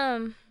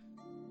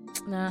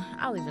 no,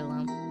 I'll leave it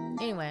alone.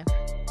 Anyway.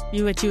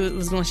 You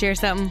was going to share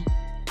something?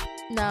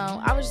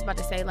 No, I was just about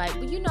to say, like,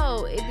 well, you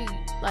know, it'd be,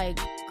 like,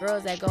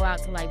 girls that go out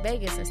to, like,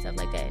 Vegas and stuff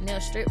like that, and they'll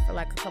strip for,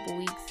 like, a couple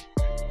weeks.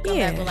 Come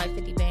back with, like,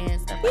 50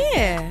 bands, stuff like that.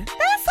 Yeah,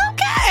 that's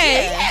okay.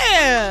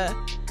 Yeah.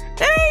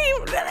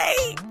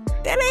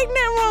 That ain't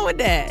nothing wrong with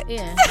that.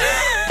 Yeah.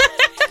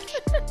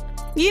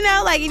 You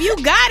know, like, if you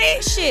got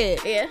it,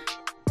 shit. Yeah.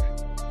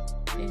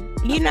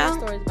 You know?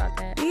 Stories about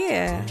that.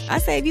 Yeah. I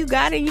say if you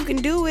got it, you can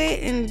do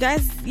it, and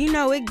that's, you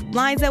know, it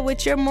lines up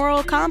with your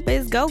moral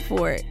compass, go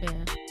for it. Yeah.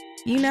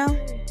 You know?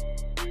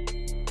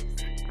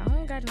 I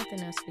don't got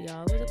nothing else for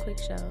y'all. It was a quick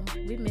show.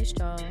 We missed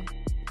y'all.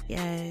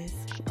 Yes.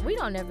 We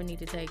don't never need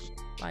to take,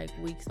 like,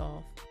 weeks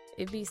off.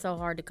 It'd be so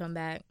hard to come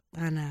back.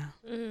 I know.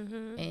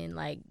 And,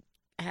 like,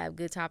 have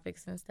good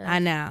topics and stuff. I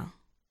know.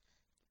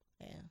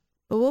 Yeah.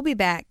 But we'll be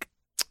back.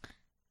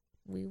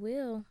 We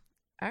will.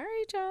 All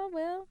right, y'all.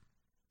 Well,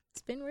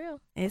 It's been real.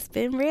 It's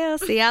been real.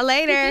 See y'all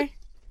later.